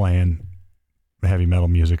band was playing heavy metal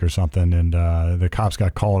music or something, and the cops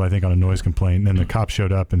got called, I think, on a noise complaint. And then the cop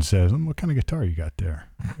showed up and says, "What kind of guitar you got there?"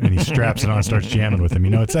 And he straps it on and starts jamming with him.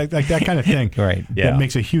 You know, it's like that kind of thing. Right. Yeah. That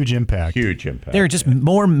makes a huge impact. Huge impact. There are just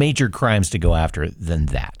more major crimes to go after than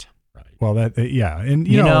that. Well, and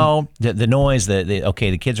You know, the noise,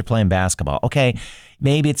 okay, the kids are playing basketball. Okay,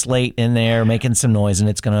 maybe it's late in there making some noise and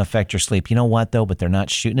it's going to affect your sleep. You know what, though? But they're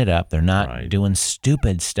not shooting it up. They're not Right. doing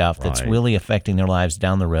stupid stuff that's Right. really affecting their lives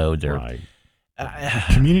down the road. They're, Right.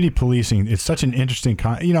 community policing, it's such an interesting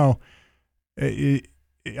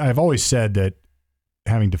I've always said that,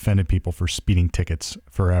 having defended people for speeding tickets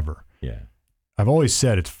forever, Yeah. I've always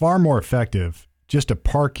said it's far more effective just to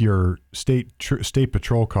park your state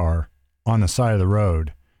patrol car on the side of the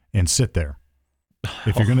road and sit there.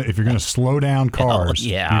 If you're gonna slow down cars,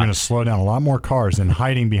 yeah. you're gonna slow down a lot more cars than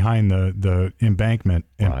hiding behind the embankment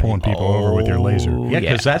and Right. pulling people over with your laser. Yeah,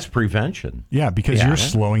 because that's prevention. Yeah, because Yeah. you're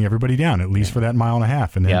slowing everybody down, at least for that mile and a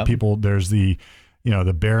half. And then Yep. there's the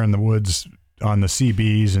bear in the woods on the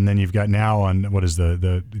CBs, and then you've got now on, what is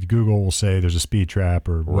the Google will say there's a speed trap,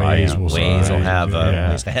 or Right. Waze will say. Waze will have yeah.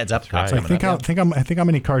 at least a heads up. right. So I think how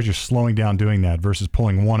many cars you're slowing down doing that versus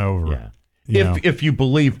pulling one over. Yeah. You know? If you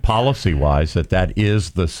believe policy-wise that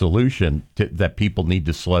is the solution, that people need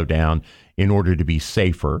to slow down in order to be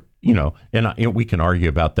safer, and we can argue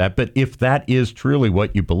about that. But if that is truly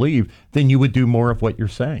what you believe, then you would do more of what you're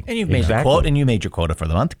saying. And you've made your quote, and you made your quota for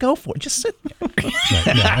the month. Go for it. Just sit there. Right,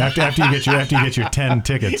 yeah. After you get your 10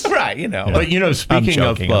 tickets. Right, But speaking I'm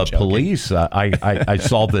of joking. police, I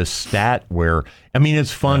saw this stat where,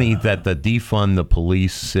 it's funny that the defund the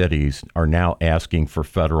police cities are now asking for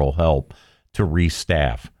federal help to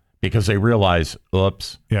restaff because they realize,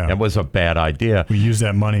 oops, Yeah. that was a bad idea. We use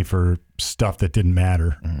that money for stuff that didn't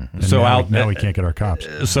matter. And So now we can't get our cops.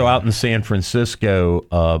 So out in San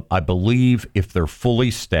Francisco, I believe if they're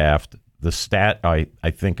fully staffed, the stat, I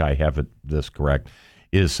think I have this correct,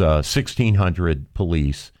 is 1,600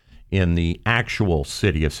 police in the actual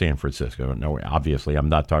city of San Francisco. No, obviously, I'm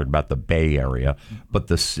not talking about the Bay Area, but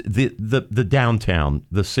the downtown,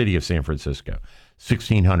 the city of San Francisco,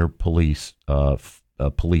 1,600 police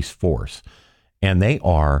police force, and they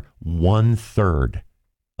are 1/3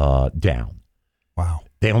 down. Wow.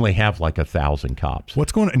 They only have like 1,000 cops.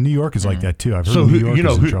 What's going on? New York is like that too. I've heard So New York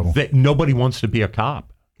is in trouble. nobody wants to be a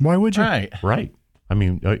cop, Why would you? Right. right? I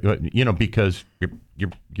mean, because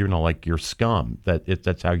you're like you're scum.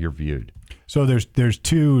 That's how you're viewed. So there's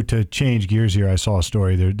two, to change gears here. I saw a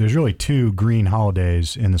story. There's really two green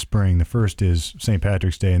holidays in the spring. The first is St.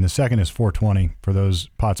 Patrick's Day, and the second is 420 for those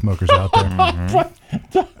pot smokers out there.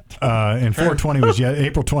 And 420 was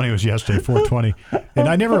April 20 was yesterday. 420, and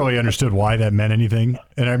I never really understood why that meant anything.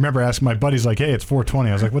 And I remember asking my buddies, like, "Hey, it's 420."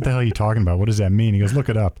 I was like, "What the hell are you talking about? What does that mean?" He goes, "Look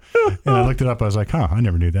it up." And I looked it up. I was like, "Huh, I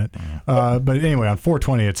never knew that." But anyway, on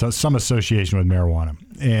 420, it's some association with marijuana.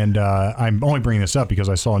 And I'm only bringing this up because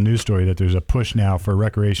I saw a news story that there's a push now for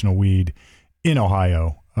recreational weed in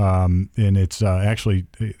Ohio. And it's actually,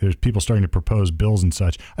 there's people starting to propose bills and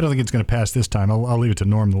such. I don't think it's going to pass this time. I'll leave it to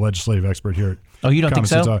Norm, the legislative expert here. Oh, you don't think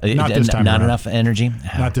so? Not this time Not around. enough energy?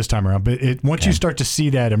 Not this time around. But once you start to see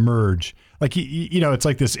that emerge, like, it's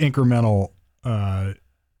like this incremental,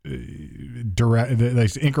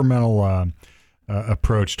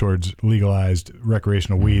 approach towards legalized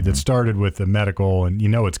recreational weed that started with the medical, and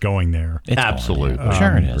it's going there. It's Absolutely. going, yeah.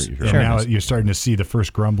 Sure it is. Sure. And Sure now it is. you're starting to see the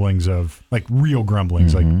first grumblings of, like, real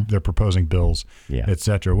grumblings, like they're proposing bills, Yeah. et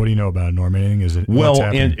cetera. What do you know about it, Norm? Anything? Is it what's Well,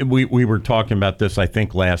 happening? and we were talking about this, I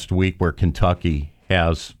think, last week, where Kentucky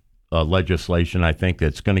has legislation, I think,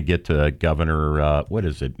 that's going to get to Governor, what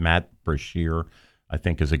is it, Matt Brashear, I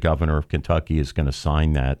think, is a governor of Kentucky, is going to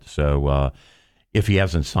sign that. So if he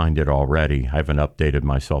hasn't signed it already, I haven't updated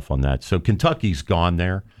myself on that. So Kentucky's gone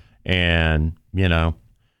there, and,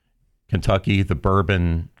 Kentucky, the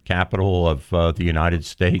bourbon capital of the United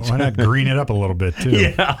States. Why not green it up a little bit, too?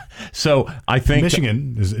 Yeah. So I think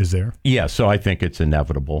Michigan is there. Yeah, so I think it's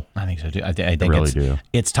inevitable. I think so too. I think really do.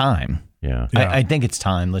 It's time. Yeah. Yeah. I think it's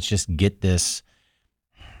time. Let's just get this.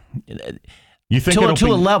 You think to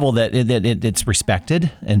a level that it's respected,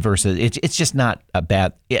 and versus it's just not a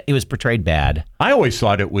bad. It was portrayed bad. I always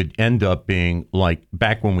thought it would end up being like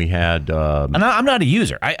back when we had. And I'm not a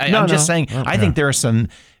user. I'm just saying. I think there are some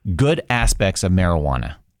good aspects of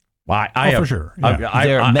marijuana. For sure.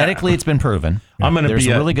 Yeah. Medically, it's been proven. There's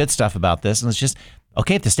really good stuff about this, and it's just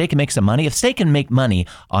okay. If the state can make some money, if the state can make money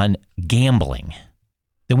on gambling,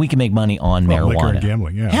 then we can make money on marijuana. Liquor and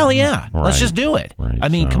gambling, yeah. Hell yeah. Right. Let's just do it. Right. I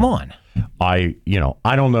mean, come on. I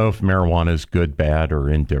don't know if marijuana is good, bad, or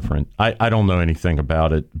indifferent. I don't know anything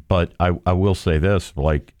about it, but I will say this,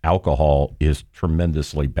 like alcohol is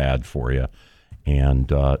tremendously bad for you.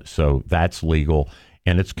 And so that's legal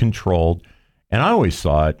and it's controlled. And I always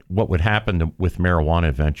thought what would happen with marijuana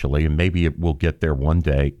eventually, and maybe it will get there one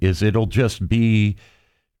day, is it'll just be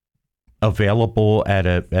available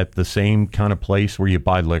at the same kind of place where you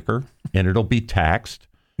buy liquor, and it'll be taxed.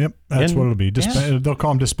 Yep, that's what it'll be. They'll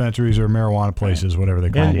call them dispensaries or marijuana places, whatever they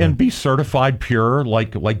call them. And be certified pure,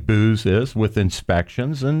 like booze is, with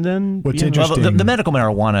inspections. And then what's interesting, the medical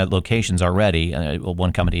marijuana locations already.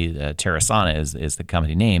 One company, Terrasana is the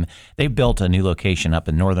company name. They built a new location up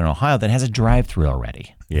in northern Ohio that has a drive-through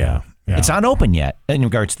already. Yeah. It's not open yet in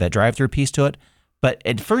regards to that drive-through piece to it. But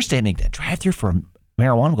at first they make that drive-through for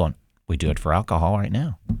marijuana. I'm going, we do it for alcohol right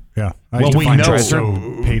now. Yeah. I used to find it so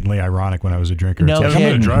patently ironic when I was a drinker. No, I'm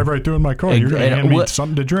going to drive right through in my car. You're going to hand me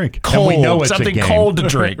something to drink. Cold, and we know it's something a game. cold to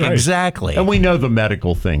drink. Right. Exactly. And we know the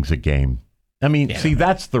medical thing's a game. I mean, see,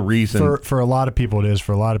 that's the reason. For a lot of people it is.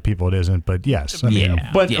 For a lot of people it isn't. But yes. I mean,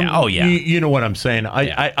 You know what I'm saying?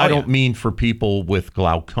 I don't mean for people with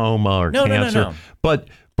glaucoma or cancer. No. But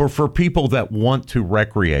for people that want to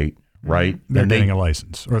recreate, right? They're getting a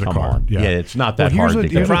license or the card. On. Yeah, it's not that hard to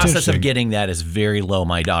get. The process of getting that is very low.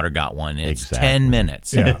 My daughter got one. It's 10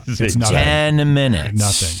 minutes. Yeah, it's 10 minutes.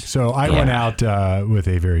 Nothing. So I went out with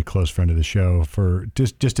a very close friend of the show for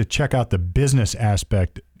just to check out the business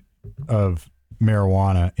aspect of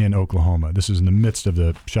marijuana in Oklahoma. This is in the midst of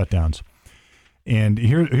the shutdowns. And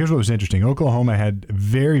here's what was interesting. Oklahoma had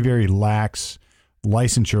very, very lax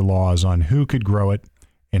licensure laws on who could grow it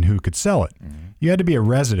and who could sell it. Mm-hmm. You had to be a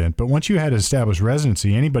resident, but once you had established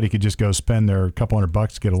residency, anybody could just go spend their couple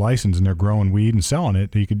 $100 to get a license, and they're growing weed and selling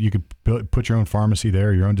it. You could put your own pharmacy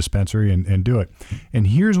there, your own dispensary, and do it. And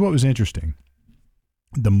here's what was interesting.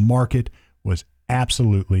 The market was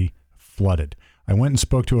absolutely flooded. I went and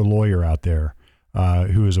spoke to a lawyer out there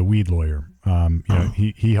who is a weed lawyer.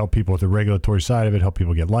 He helped people with the regulatory side of it, helped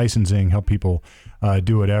people get licensing, helped people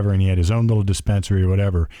do whatever, and he had his own little dispensary or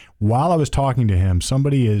whatever. While I was talking to him,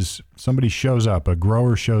 somebody shows up, a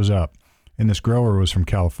grower shows up, and this grower was from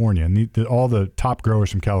California, and all the top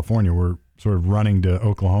growers from California were sort of running to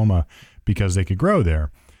Oklahoma because they could grow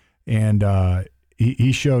there, and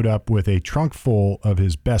he showed up with a trunk full of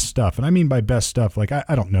his best stuff, and I mean by best stuff, like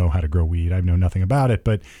I don't know how to grow weed, I know nothing about it,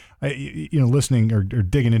 but listening or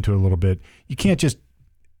digging into it a little bit, you can't just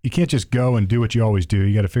go and do what you always do.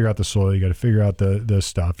 You got to figure out the soil. You got to figure out the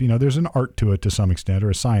stuff. There's an art to it to some extent,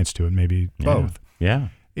 or a science to it, maybe both. Yeah.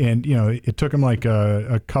 And it took him like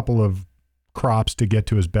a couple of crops to get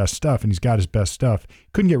to his best stuff, and he's got his best stuff.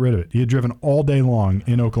 Couldn't get rid of it. He had driven all day long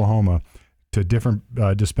in Oklahoma to different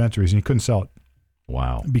dispensaries, and he couldn't sell it.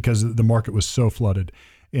 Wow. Because the market was so flooded.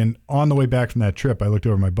 And on the way back from that trip, I looked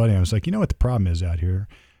over at my buddy and I was like, you know what the problem is out here?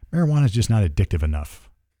 Marijuana is just not addictive enough.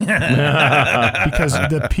 Because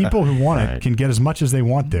the people who want it can get as much as they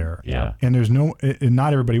want there. Yeah. And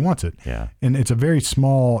not everybody wants it. Yeah. And it's a very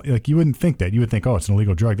small, like you wouldn't think that. You would think, oh, it's an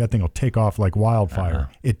illegal drug. That thing will take off like wildfire.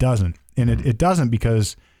 It doesn't. And it doesn't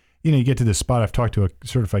because, you get to this spot. I've talked to a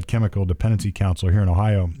certified chemical dependency counselor here in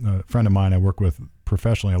Ohio, a friend of mine I work with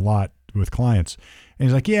professionally a lot with clients. And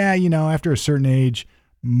he's like, yeah, after a certain age,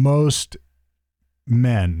 most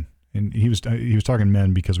men, and he was talking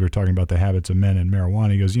men because we were talking about the habits of men and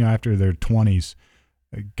marijuana. He goes, after their 20s,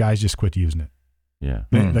 guys just quit using it. Yeah.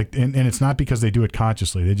 And it's not because they do it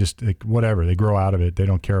consciously. They just whatever. They grow out of it. They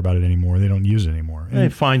don't care about it anymore. They don't use it anymore. And they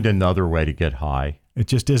find another way to get high. It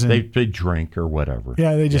just isn't. They drink or whatever.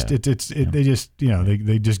 Yeah. They just they just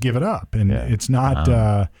they just give it up, and it's not.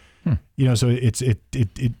 So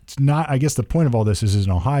it's not. I guess the point of all this is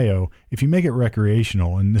in Ohio, if you make it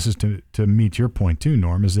recreational, and this is to meet your point too,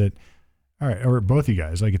 Norm, is that all right, or both you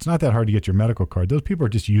guys, like it's not that hard to get your medical card. Those people are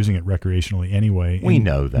just using it recreationally anyway. We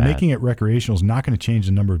know that. Making it recreational is not going to change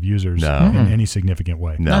the number of users in any significant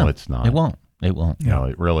way. No, it's not. It won't. No,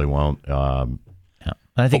 it really won't.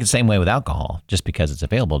 I think it's the same way with alcohol. Just because it's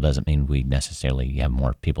available doesn't mean we necessarily have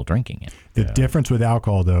more people drinking it. The difference with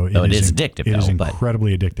alcohol, though, it is addictive. It is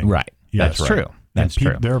incredibly addicting. Right. Yes. That's true. That's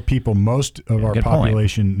true. There are people, most of our Good point.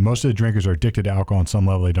 population, most of the drinkers are addicted to alcohol on some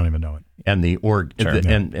level. They don't even know it. And the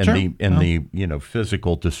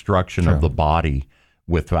physical destruction of the body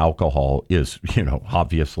with alcohol is,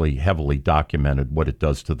 obviously heavily documented, what it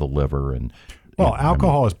does to the liver. And well,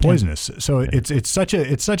 alcohol is poisonous, so it's such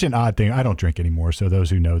an odd thing. I don't drink anymore, so those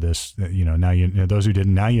who know this, now those who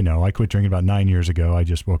didn't, now you know. I quit drinking about 9 years ago. I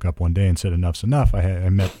just woke up one day and said enough's enough. I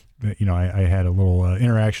had a little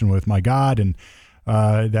interaction with my God, and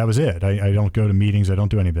that was it. I don't go to meetings. I don't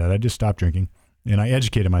do any of that. I just stopped drinking, and I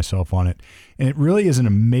educated myself on it. And it really is an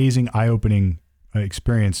amazing, eye-opening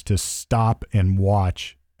experience to stop and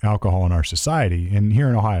watch alcohol in our society. And here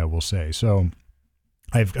in Ohio, we'll say so.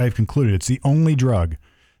 I've concluded it's the only drug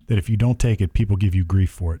that if you don't take it, people give you grief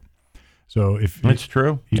for it. So if it's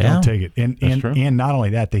true, you don't take it, and not only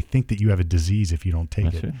that, they think that you have a disease if you don't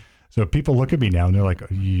take it. So people look at me now and they're like,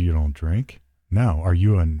 "You don't drink? No. Are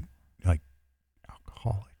you an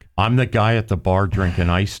alcoholic?" I'm the guy at the bar drinking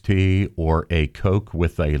iced tea or a Coke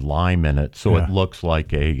with a lime in it, so it looks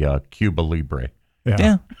like a Cuba Libre.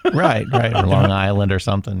 Yeah. Right. Or Long Island or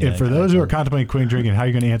something. And for those who are contemplating quitting drinking, how are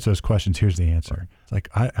you going to answer those questions? Here's the answer. It's like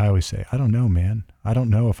I always say, I don't know, man. I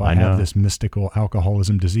don't know if I have this mystical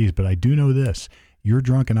alcoholism disease, but I do know this. You're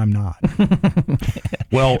drunk and I'm not.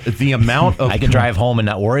 Well, the amount of... I can drive home and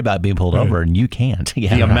not worry about being pulled over, and you can't.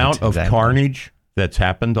 Yeah, the amount of carnage that's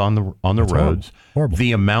happened on the roads, horrible.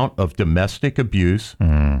 The amount of domestic abuse,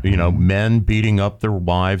 men beating up their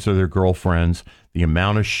wives or their girlfriends, the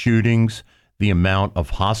amount of shootings, the amount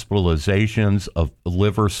of hospitalizations of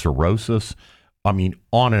liver cirrhosis. I mean,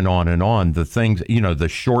 on and on and on. The things, the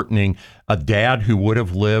shortening, a dad who would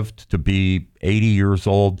have lived to be 80 years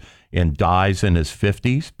old and dies in his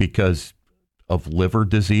 50s because of liver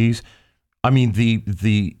disease. I mean,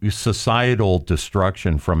 the societal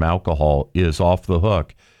destruction from alcohol is off the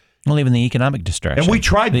hook. Well, even the economic destruction. And we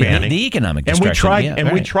tried banning the economic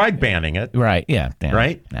destruction. We tried banning it. Right. Yeah.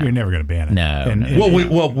 Right. No. You're never going to ban it.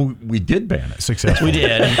 No. We did ban it successfully. We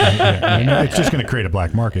did. It's just going to create a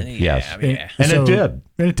black market. Yes. Yeah. And it did.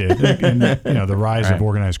 And it did. And the rise of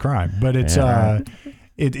organized crime. But it's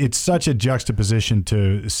it's such a juxtaposition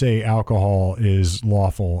to say alcohol is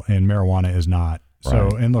lawful and marijuana is not. So,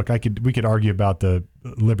 and look, we could argue about the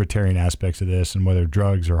libertarian aspects of this and whether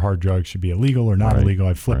drugs or hard drugs should be illegal or not illegal.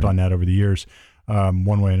 I've flipped on that over the years,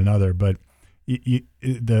 one way and another. But the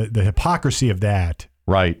hypocrisy of that,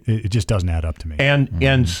 it just doesn't add up to me.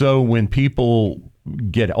 And so when people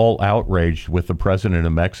get all outraged with the president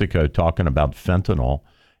of Mexico talking about fentanyl,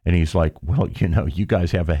 and he's like, well, you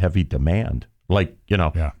guys have a heavy demand. Like,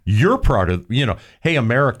 you're part of, hey,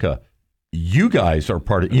 America, you guys are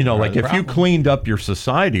part of, if you cleaned up your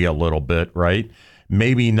society a little bit, right,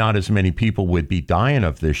 maybe not as many people would be dying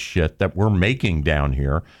of this shit that we're making down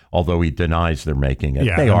here, although he denies they're making it.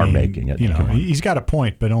 They are making it. He's got a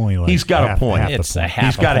point, but only like he's got a point. It's a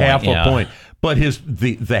he's got half a point. But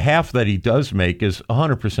the half that he does make is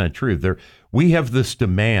 100% true. We have this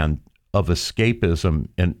demand of escapism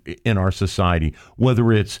in our society,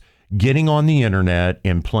 whether it's getting on the internet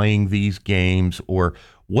and playing these games, or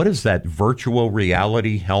what is that virtual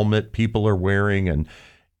reality helmet people are wearing,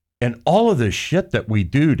 and all of this shit that we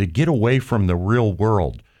do to get away from the real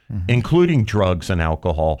world, including drugs and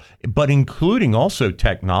alcohol, but including also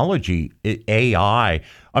technology, AI.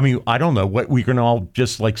 I mean, I don't know what we're going to all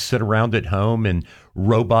just like sit around at home and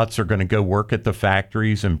robots are going to go work at the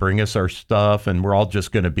factories and bring us our stuff and we're all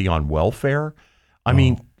just going to be on welfare. I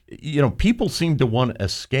mean, people seem to want to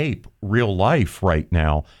escape real life right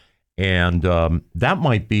now. And that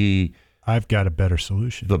might be... I've got a better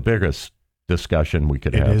solution. The biggest discussion we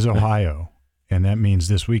could have. It is Ohio. And that means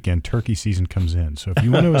this weekend, turkey season comes in. So if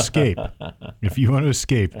you want to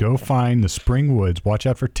escape, go find the spring woods. Watch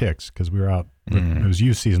out for ticks, because we were out. It was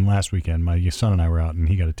youth season last weekend. My son and I were out, and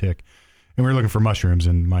he got a tick. And we were looking for mushrooms,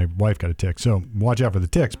 and my wife got a tick. So watch out for the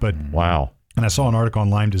ticks. But wow. And I saw an article on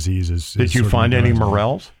Lyme disease. Did you find any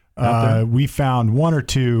morels? We found one or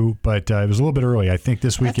two, but it was a little bit early. I think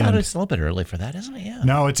this weekend. I thought it's a little bit early for that, isn't it? Yeah.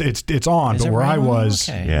 No, it's on. But where I was,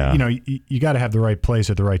 you got to have the right place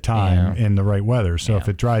at the right time and the right weather. So if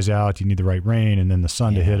it dries out, you need the right rain and then the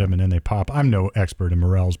sun to hit them, and then they pop. I'm no expert in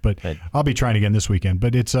morels, but I'll be trying again this weekend.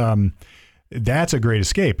 But it's that's a great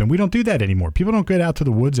escape, and we don't do that anymore. People don't get out to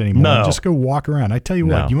the woods anymore. No. Just go walk around. I tell you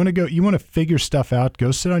what, you want to figure stuff out.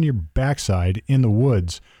 Go sit on your backside in the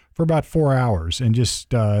woods for about 4 hours and just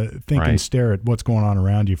think and stare at what's going on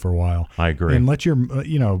around you for a while. I agree. And let your,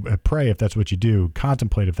 pray if that's what you do,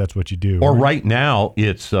 contemplate if that's what you do. Or right now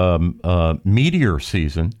it's meteor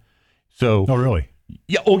season. So. Oh, really?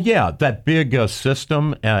 Yeah. Oh, yeah. That big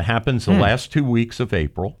system happens the last 2 weeks of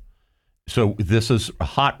April. so this is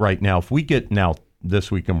hot right now. If we get now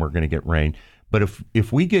this weekend, we're going to get rain. But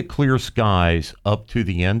if we get clear skies up to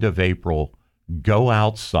the end of April, go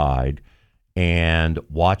outside and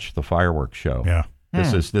watch the fireworks show. Yeah.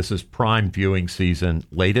 This is prime viewing season.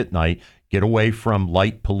 Late at night, get away from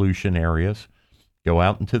light pollution areas. Go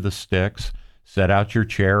out into the sticks. Set out your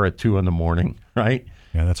chair at 2 a.m. Right?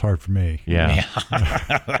 Yeah, that's hard for me. Yeah.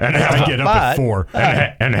 And I get up at 4.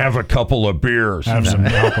 And have a couple of beers. Have some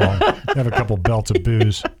alcohol. Have a couple belts of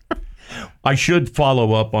booze. I should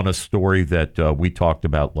follow up on a story that we talked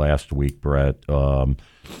about last week, Brett,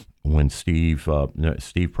 when Steve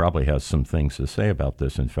probably has some things to say about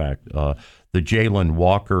this. In fact, the Jayland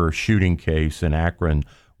Walker shooting case in Akron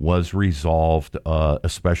was resolved. A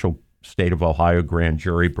special state of Ohio grand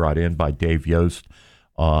jury brought in by Dave Yost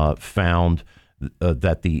found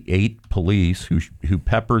that the 8 police who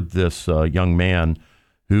peppered this young man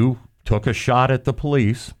who took a shot at the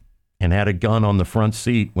police and had a gun on the front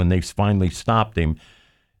seat when they finally stopped him,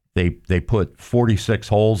 they put 46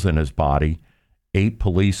 holes in his body. 8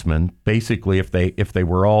 policemen. Basically, if they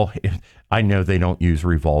were all, I know they don't use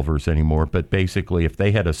revolvers anymore, but basically, if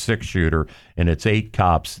they had a 6-shooter and it's 8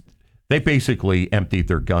 cops, they basically emptied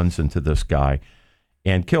their guns into this guy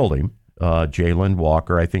and killed him. Jayland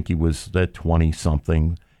Walker, I think he was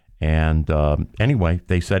 20-something. And anyway,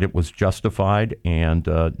 they said it was justified and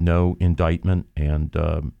no indictment.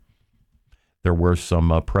 And there were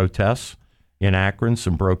some protests in Akron,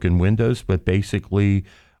 some broken windows, but basically,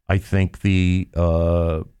 I think the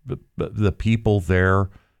people there,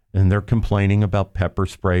 and they're complaining about pepper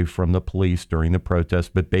spray from the police during the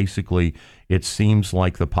protest, but basically it seems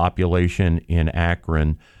like the population in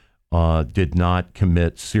Akron did not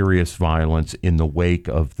commit serious violence in the wake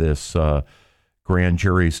of this grand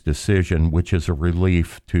jury's decision, which is a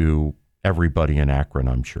relief to everybody in Akron,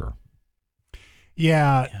 I'm sure.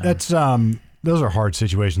 Yeah. That's those are hard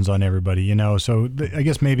situations on everybody, you know. So I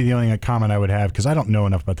guess maybe the only comment I would have, because I don't know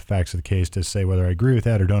enough about the facts of the case to say whether I agree with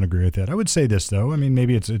that or don't agree with that. I would say this, though. I mean,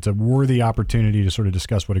 maybe it's a worthy opportunity to sort of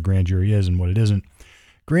discuss what a grand jury is and what it isn't.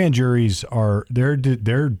 Grand juries are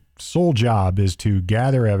their sole job is to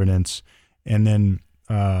gather evidence and then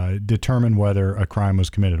determine whether a crime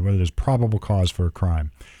was committed, whether there's probable cause for a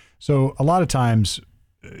crime. So a lot of times,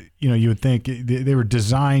 you know, you would think they were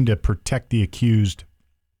designed to protect the accused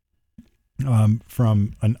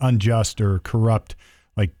from an unjust or corrupt,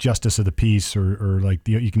 like justice of the peace, or like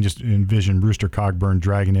you can just envision Rooster Cogburn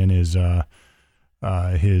dragging in his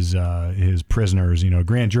prisoners. You know, a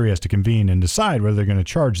grand jury has to convene and decide whether they're going to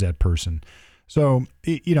charge that person. So,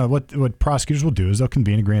 you know, what prosecutors will do is they'll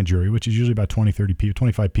convene a grand jury, which is usually about 20, 30 people,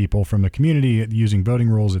 25 people from the community using voting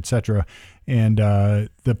rules, et cetera. And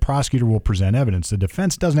the prosecutor will present evidence. The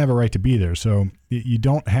defense doesn't have a right to be there. So you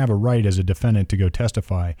don't have a right as a defendant to go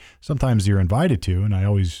testify. Sometimes you're invited to, and I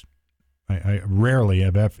rarely,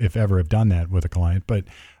 if ever, have done that with a client. But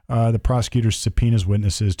the prosecutor subpoenas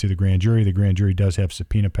witnesses to the grand jury. The grand jury does have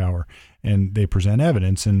subpoena power, and they present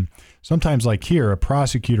evidence. And sometimes, like here, a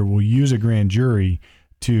prosecutor will use a grand jury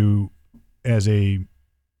as a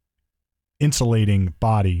insulating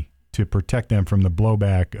body to protect them from the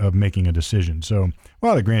blowback of making a decision. So,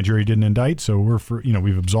 well, the grand jury didn't indict, so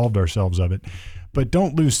we've absolved ourselves of it. But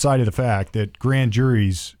don't lose sight of the fact that grand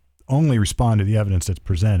juries only respond to the evidence that's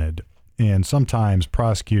presented, and sometimes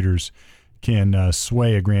prosecutors can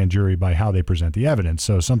sway a grand jury by how they present the evidence.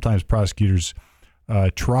 So sometimes prosecutors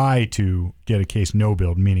try to get a case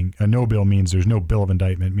no-billed, meaning a no-bill means there's no bill of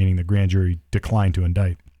indictment, meaning the grand jury declined to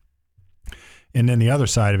indict. And then the other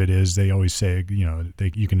side of it is they always say, you know,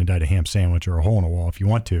 you can indict a ham sandwich or a hole in a wall if you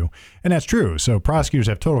want to. And that's true. So prosecutors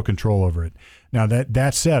have total control over it. Now,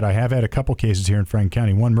 that said, I have had a couple cases here in Franklin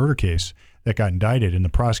County, one murder case that got indicted, and the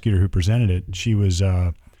prosecutor who presented it, she's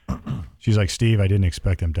like, Steve, I didn't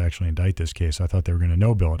expect them to actually indict this case. I thought they were going to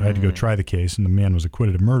no-bill it. I had to go try the case, and the man was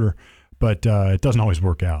acquitted of murder. But it doesn't always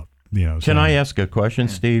work out. You know. Can I ask a question,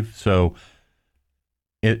 Steve? So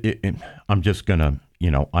I'm just going to, you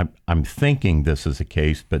know, I'm thinking this is a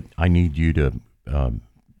case, but I need you to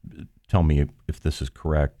tell me if this is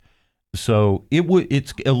correct. So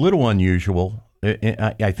it's a little unusual.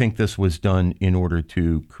 I think this was done in order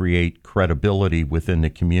to create credibility within the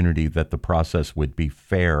community that the process would be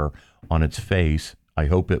fair on its face. I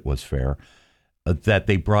hope it was fair. That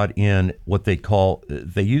they brought in what they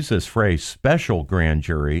use this phrase, special grand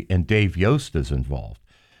jury, and Dave Yost is involved.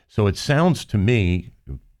 So it sounds to me,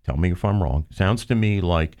 tell me if I'm wrong, sounds to me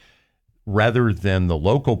like rather than the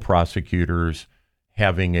local prosecutors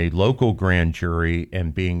having a local grand jury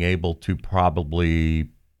and being able to probably,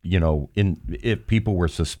 you know, if people were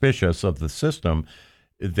suspicious of the system,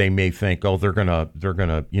 they may think, oh, they're gonna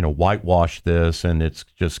whitewash this, and it's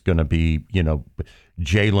just gonna be,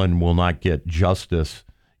 Jalen will not get justice,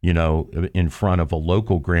 in front of a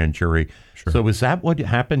local grand jury. Sure. So is that what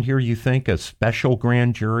happened here, you think? A special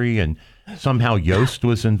grand jury, and somehow Yost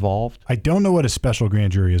was involved? I don't know what a special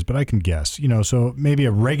grand jury is, but I can guess. So maybe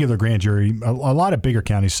a regular grand jury, a lot of bigger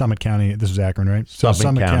counties, Summit County, this is Akron, right? So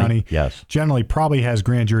Summit County, yes. Generally probably has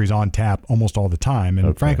grand juries on tap almost all the time,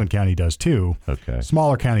 and Franklin County does too. Okay.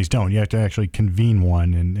 Smaller counties don't. You have to actually convene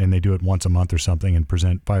one, and they do it once a month or something and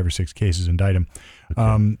present 5 or 6 cases, indict them.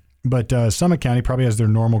 Okay. But Summit County probably has their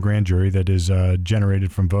normal grand jury that is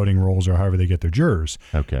generated from voting rolls or however they get their jurors.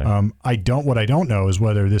 Okay. What I don't know is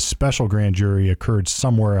whether this special grand jury occurred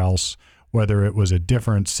somewhere else, whether it was a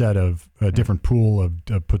different different pool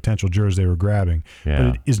of potential jurors they were grabbing. Yeah.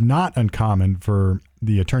 But it is not uncommon for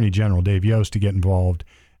the Attorney General, Dave Yost, to get involved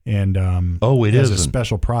and as a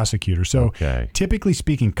special prosecutor. So typically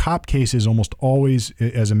speaking, cop cases almost always,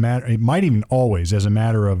 it might even always, as a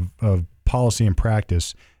matter of policy and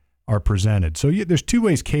practice, are presented. So there's 2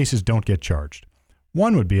 ways cases don't get charged.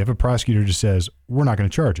 One would be if a prosecutor just says, we're not going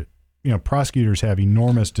to charge it. Prosecutors have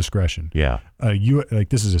enormous discretion. Yeah.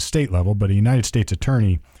 This is a state level, but a United States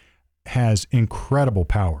attorney has incredible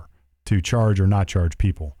power to charge or not charge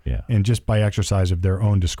people. Yeah. And just by exercise of their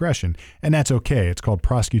own discretion. And that's okay. It's called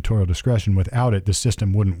prosecutorial discretion. Without it, the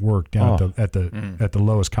system wouldn't work down at the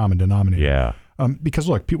lowest common denominator. Yeah. Because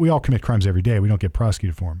look, we all commit crimes every day. We don't get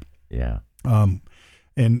prosecuted for them. Yeah.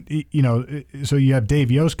 And, so you have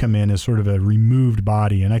Dave Yost come in as sort of a removed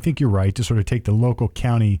body. And I think you're right to sort of take the local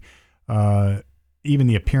county, even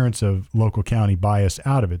the appearance of local county bias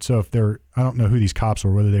out of it. So if I don't know who these cops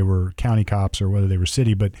were, whether they were county cops or whether they were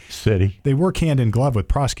city, but they work hand in glove with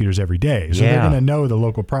prosecutors every day. So they're going to know the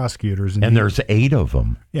local prosecutors. And there's 8 of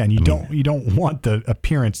them. Yeah. And you don't want the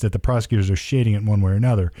appearance that the prosecutors are shading it one way or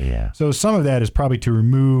another. Yeah. So some of that is probably to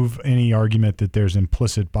remove any argument that there's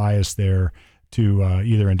implicit bias there to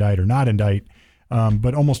either indict or not indict,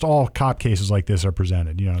 but almost all cop cases like this are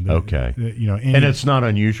presented. And it's not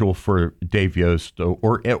unusual for Dave Yost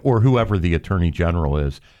or whoever the Attorney General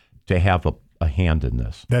is to have a hand in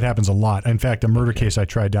this. That happens a lot. In fact, a murder case I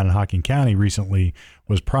tried down in Hocking County recently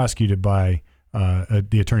was prosecuted by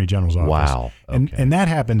the Attorney General's office. Wow. Okay. And that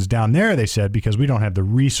happens down there, they said, because we don't have the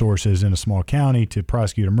resources in a small county to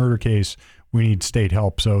prosecute a murder case. We need state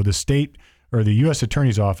help. So the state or the U.S.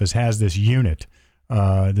 Attorney's Office has this unit,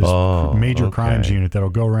 major crimes unit that'll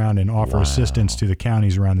go around and offer assistance to the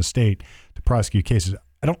counties around the state to prosecute cases.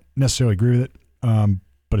 I don't necessarily agree with it,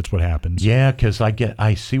 but it's what happens. Yeah, because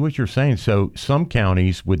I see what you're saying. So some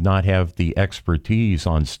counties would not have the expertise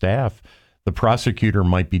on staff. The prosecutor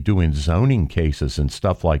might be doing zoning cases and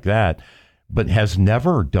stuff like that, but has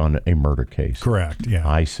never done a murder case. Correct. Yeah.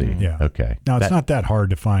 I see. Yeah. Okay. Now it's not that hard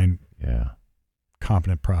to find. Yeah.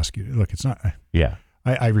 Competent prosecutor. Look, it's not. Yeah.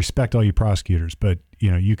 I respect all you prosecutors, but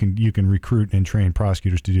you can recruit and train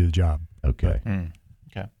prosecutors to do the job. Okay.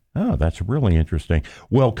 Okay. Oh, that's really interesting.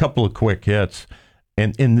 Well, a couple of quick hits,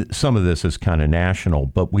 and some of this is kind of national,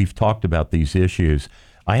 but we've talked about these issues.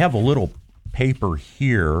 I have a little paper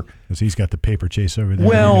here. Because he's got the paper chase over there.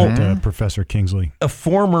 Well, Professor Kingsley, a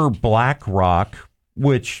former BlackRock.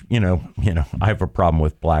 Which, I have a problem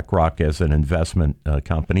with BlackRock as an investment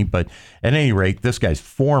company. But at any rate, this guy's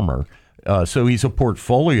former. So he's a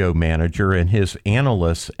portfolio manager, and his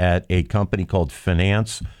analysts at a company called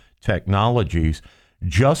Finance Technologies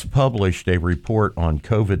just published a report on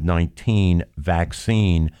COVID-19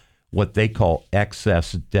 vaccine, what they call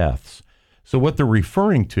excess deaths. So what they're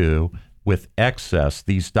referring to with excess,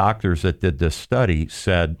 these doctors that did this study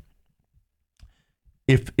said,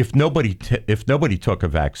 If nobody took a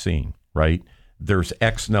vaccine, right, there's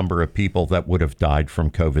X number of people that would have died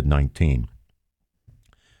from COVID-19.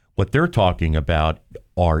 What they're talking about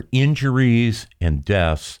are injuries and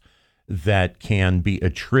deaths that can be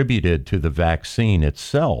attributed to the vaccine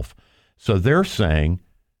itself. So they're saying,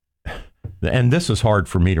 and this is hard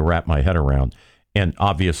for me to wrap my head around, and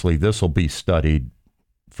obviously this will be studied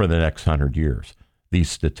for the next 100 years,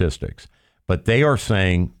 these statistics. But they are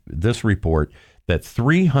saying, this report, that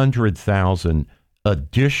 300,000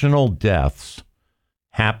 additional deaths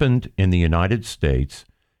happened in the United States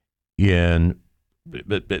in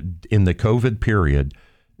the COVID period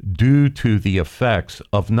due to the effects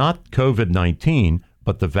of not COVID-19,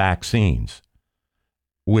 but the vaccines,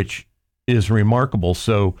 which is remarkable.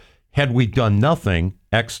 So had we done nothing,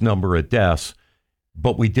 X number of deaths,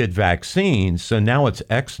 but we did vaccines, so now it's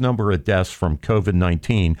X number of deaths from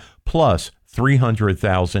COVID-19 plus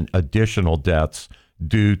 300,000 additional deaths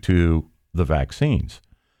due to the vaccines.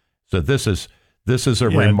 So this is this is a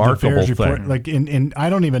the remarkable VAERS thing. report, like, and I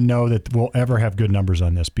don't even know that we'll ever have good numbers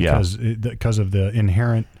on this because of the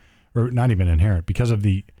inherent, or not even inherent, because of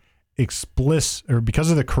the explicit, or because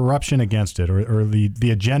of the corruption against it, or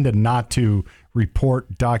the agenda not to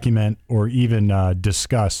report, document, or even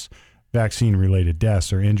discuss vaccine-related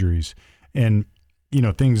deaths or injuries. And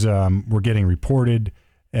things were getting reported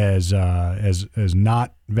as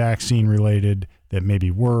not vaccine-related that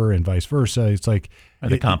maybe were, and vice versa. It's like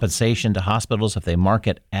the compensation to hospitals if they mark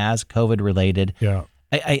it as COVID-related. Yeah.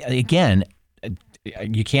 Again,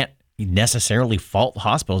 you can't necessarily fault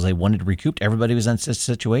hospitals. They wanted to recoup. Everybody was in a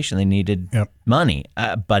situation. They needed money,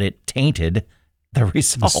 but it tainted the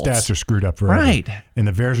results. The stats are screwed up forever. Right. In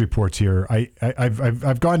the VAERS reports here,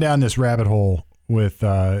 I've gone down this rabbit hole with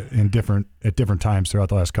at different times throughout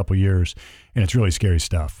the last couple of years, and it's really scary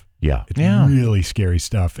stuff. Yeah. It's really scary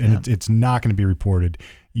stuff, and it's not going to be reported.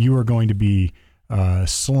 You are going to be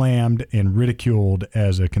slammed and ridiculed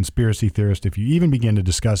as a conspiracy theorist if you even begin to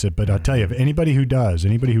discuss it. But I'll tell you, if anybody who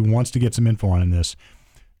wants to get some info on this,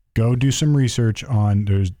 go do some research on,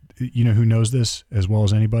 who knows this as well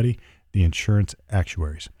as anybody? The insurance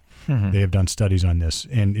actuaries. They have done studies on this.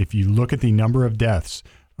 And if you look at the number of deaths,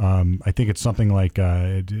 I think it's something like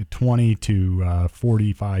 20 to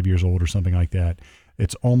 45 years old or something like that.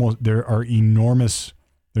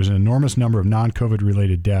 There's an enormous number of non-COVID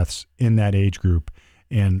related deaths in that age group.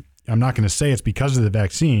 And I'm not going to say it's because of the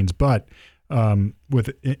vaccines, but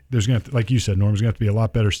there's going to, like you said, Norm, there's going to have to be a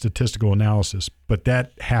lot better statistical analysis. But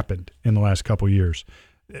that happened in the last couple of years,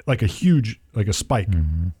 like a spike.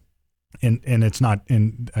 Mm-hmm. And it's not,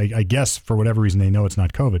 and I guess for whatever reason they know it's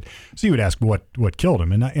not COVID. So you would ask what killed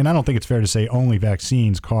him, and I don't think it's fair to say only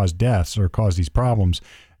vaccines cause deaths or cause these problems.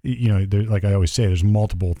 Like I always say, there's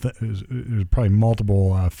probably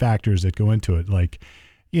multiple factors that go into it. Like,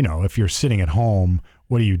 if you're sitting at home,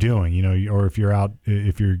 what are you doing? Or if you're out,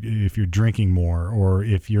 if you're drinking more, or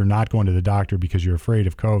if you're not going to the doctor because you're afraid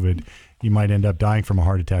of COVID, you might end up dying from a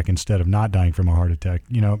heart attack instead of not dying from a heart attack.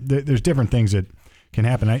 There's different things that can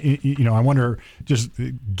happen. I wonder, just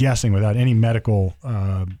guessing without any medical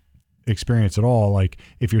experience at all, like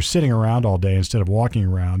if you're sitting around all day instead of walking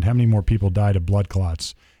around, how many more people died of blood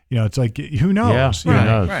clots? It's like, who knows? Yeah, who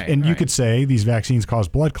knows? And you could say these vaccines cause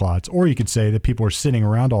blood clots, or you could say that people are sitting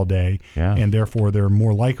around all day and therefore they're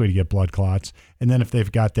more likely to get blood clots. And then if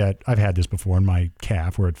they've got that, I've had this before in my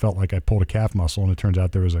calf where it felt like I pulled a calf muscle and it turns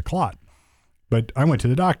out there was a clot. But I went to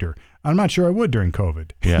the doctor. I'm not sure I would during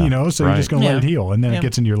COVID, so you're just going to let it heal. And then it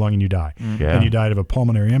gets into your lung and you die. Yeah. And you died of a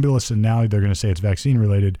pulmonary embolus, and now they're going to say it's vaccine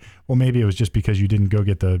related. Well, maybe it was just because you didn't go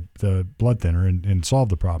get the blood thinner and solve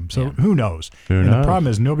the problem. So who knows? The problem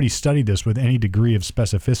is nobody studied this with any degree of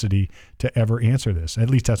specificity to ever answer this. At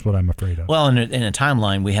least that's what I'm afraid of. Well, in a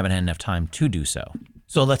timeline, we haven't had enough time to do so.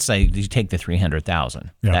 So let's say you take the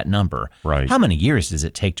 300,000, that number. Right. How many years does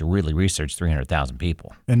it take to really research 300,000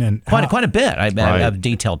 people? And then quite a bit. I have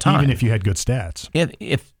detailed time. Even if you had good stats. Even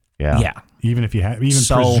if you have,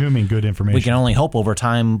 presuming good information. We can only hope over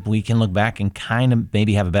time we can look back and kind of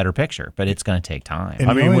maybe have a better picture, but it's going to take time. And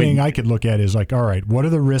the only thing I could look at is like, all right, what are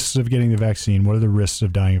the risks of getting the vaccine? What are the risks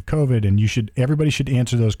of dying of COVID? And everybody should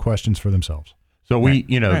answer those questions for themselves. So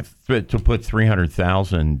to put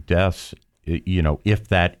 300,000 deaths, if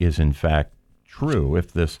that is in fact true,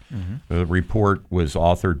 if this report was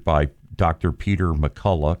authored by Dr. Peter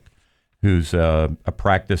McCulloch, who's a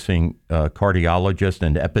practicing cardiologist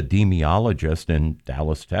and epidemiologist in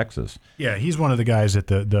Dallas, Texas. Yeah, he's one of the guys that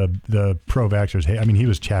the pro-vaxxers, I mean, he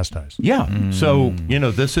was chastised. Yeah. So,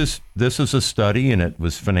 this is a study, and it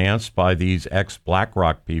was financed by these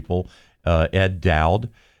ex-BlackRock people, Ed Dowd.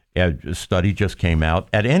 A study just came out.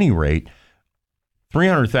 At any rate,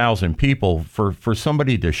 300,000 people, for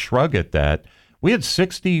somebody to shrug at that. We had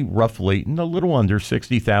roughly a little under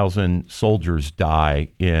 60,000 soldiers die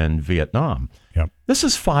in Vietnam. Yep. This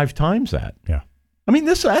is 5 times that. Yeah. I mean,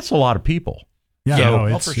 that's a lot of people. Yeah, So,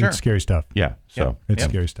 it's scary stuff. Yeah. So It's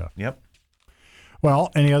scary stuff. Yep. Well,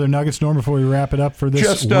 any other nuggets, Norm, before we wrap it up for this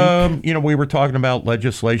Just, week? We were talking about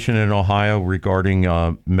legislation in Ohio regarding,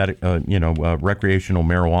 recreational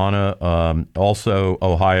marijuana. Also,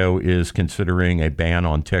 Ohio is considering a ban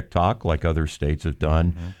on TikTok, like other states have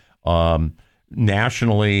done. Mm-hmm.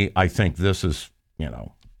 Nationally, I think this is,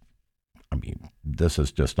 this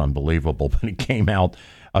is just unbelievable. But it came out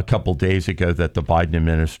a couple days ago that the Biden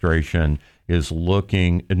administration is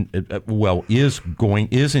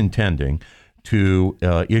intending to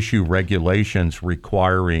issue regulations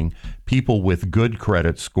requiring people with good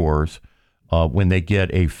credit scores, when they get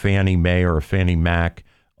a Fannie Mae or a Fannie Mac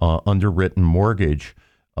underwritten mortgage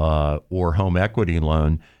or home equity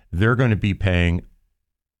loan, they're going to be paying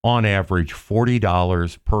on average,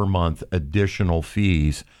 $40 per month additional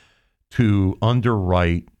fees to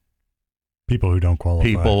underwrite people who don't qualify.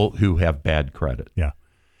 people who have bad credit. Yeah.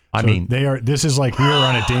 I So mean, they are. This is like we are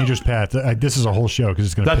on a dangerous path. This is a whole show because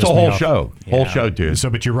it's going to. that's a whole show. Whole show, dude. So,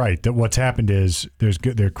 but you're right. That what's happened is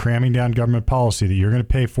they're cramming down government policy that you're going to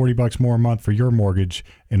pay $40 more a month for your mortgage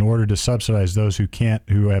in order to subsidize those who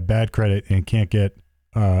have bad credit and can't get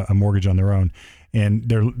a mortgage on their own. And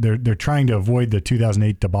they're trying to avoid the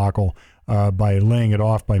 2008 debacle by laying it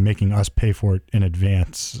off by making us pay for it in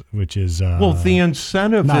advance, which is well, the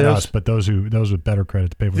incentive not is us, but those with better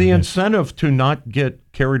credit to pay for the it. incentive to not get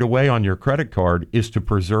carried away on your credit card is to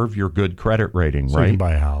preserve your good credit rating, so right? you can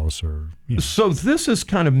buy a house or. You know. So this is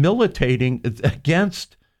kind of militating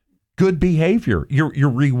against good behavior. You're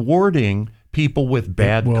rewarding people with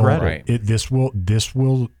bad credit. Right. This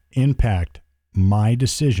will impact my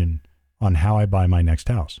decision on how I buy my next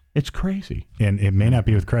house, It's crazy. and it may not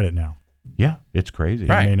be with credit now. Yeah, it's crazy. It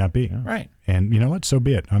Right. may not be. Right. And you know what? So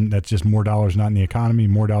be it. That's just more dollars not in the economy,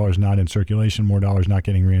 more dollars not in circulation, more dollars not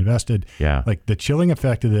getting reinvested. Yeah. Like the chilling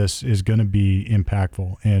effect of this is going to be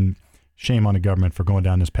impactful. And shame on the government for going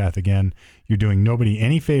down this path again. You're doing nobody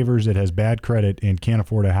any favors that has bad credit and can't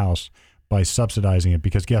afford a house by subsidizing it,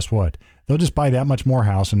 because guess what? They'll just buy that much more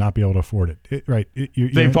house and not be able to afford it.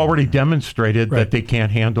 They've already demonstrated Right. that they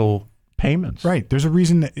can't handle payments. Right. There's a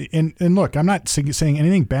reason. And look, I'm not saying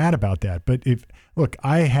anything bad about that. But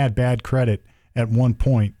I had bad credit at one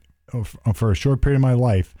point for a short period of my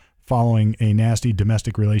life following a nasty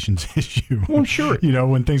domestic relations issue. Well, sure.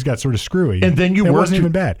 When things got sort of screwy. And then it wasn't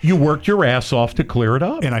even bad. You worked your ass off to clear it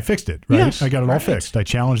up. And I fixed it, right? Yes, I got it all right. fixed. I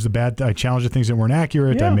challenged the things that weren't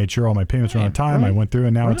accurate. Yeah. I made sure all my payments were on time. I right, went through,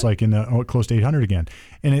 and now it's like in the close to 800 again.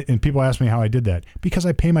 And people ask me how I did that. Because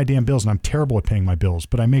I pay my damn bills, and I'm terrible at paying my bills,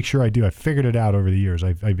 but I make sure I do. I figured it out over the years.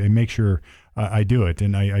 I make sure I do it,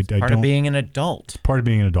 and I Part don't. of being an adult. Part of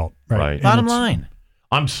being an adult, right? Right. And Bottom it's- line.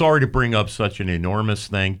 I'm sorry to bring up such an enormous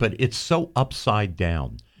thing, but it's so upside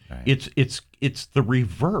down. Right. It's the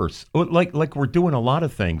reverse. Like we're doing a lot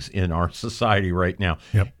of things in our society right now.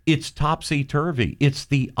 Yep. It's topsy-turvy. It's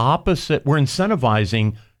the opposite. We're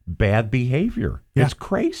incentivizing bad behavior. Yeah. It's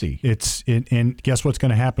crazy. And guess what's going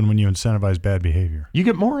to happen when you incentivize bad behavior? You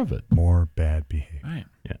get more of it. More bad behavior. Right.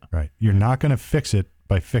 Yeah. Right. You're not going to fix it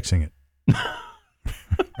by fixing it.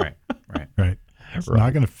 Right. Right. Right. It's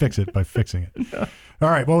not going to fix it by fixing it. All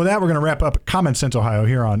right. Well, with that, we're going to wrap up Common Sense Ohio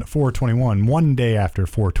here on 421, one day after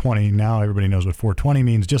 420. Now everybody knows what 420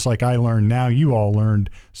 means. Just like I learned, now you all learned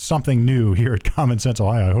something new here at Common Sense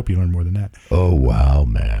Ohio. I hope you learned more than that. Oh, wow,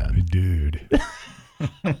 man. Dude.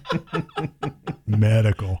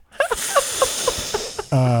 Medical.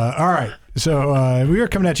 All right. So we are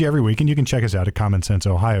coming at you every week, and you can check us out at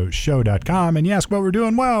commonsenseohioshow.com. And you ask what we're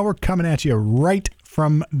doing. Well, we're coming at you right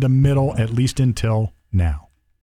from the middle, at least until now.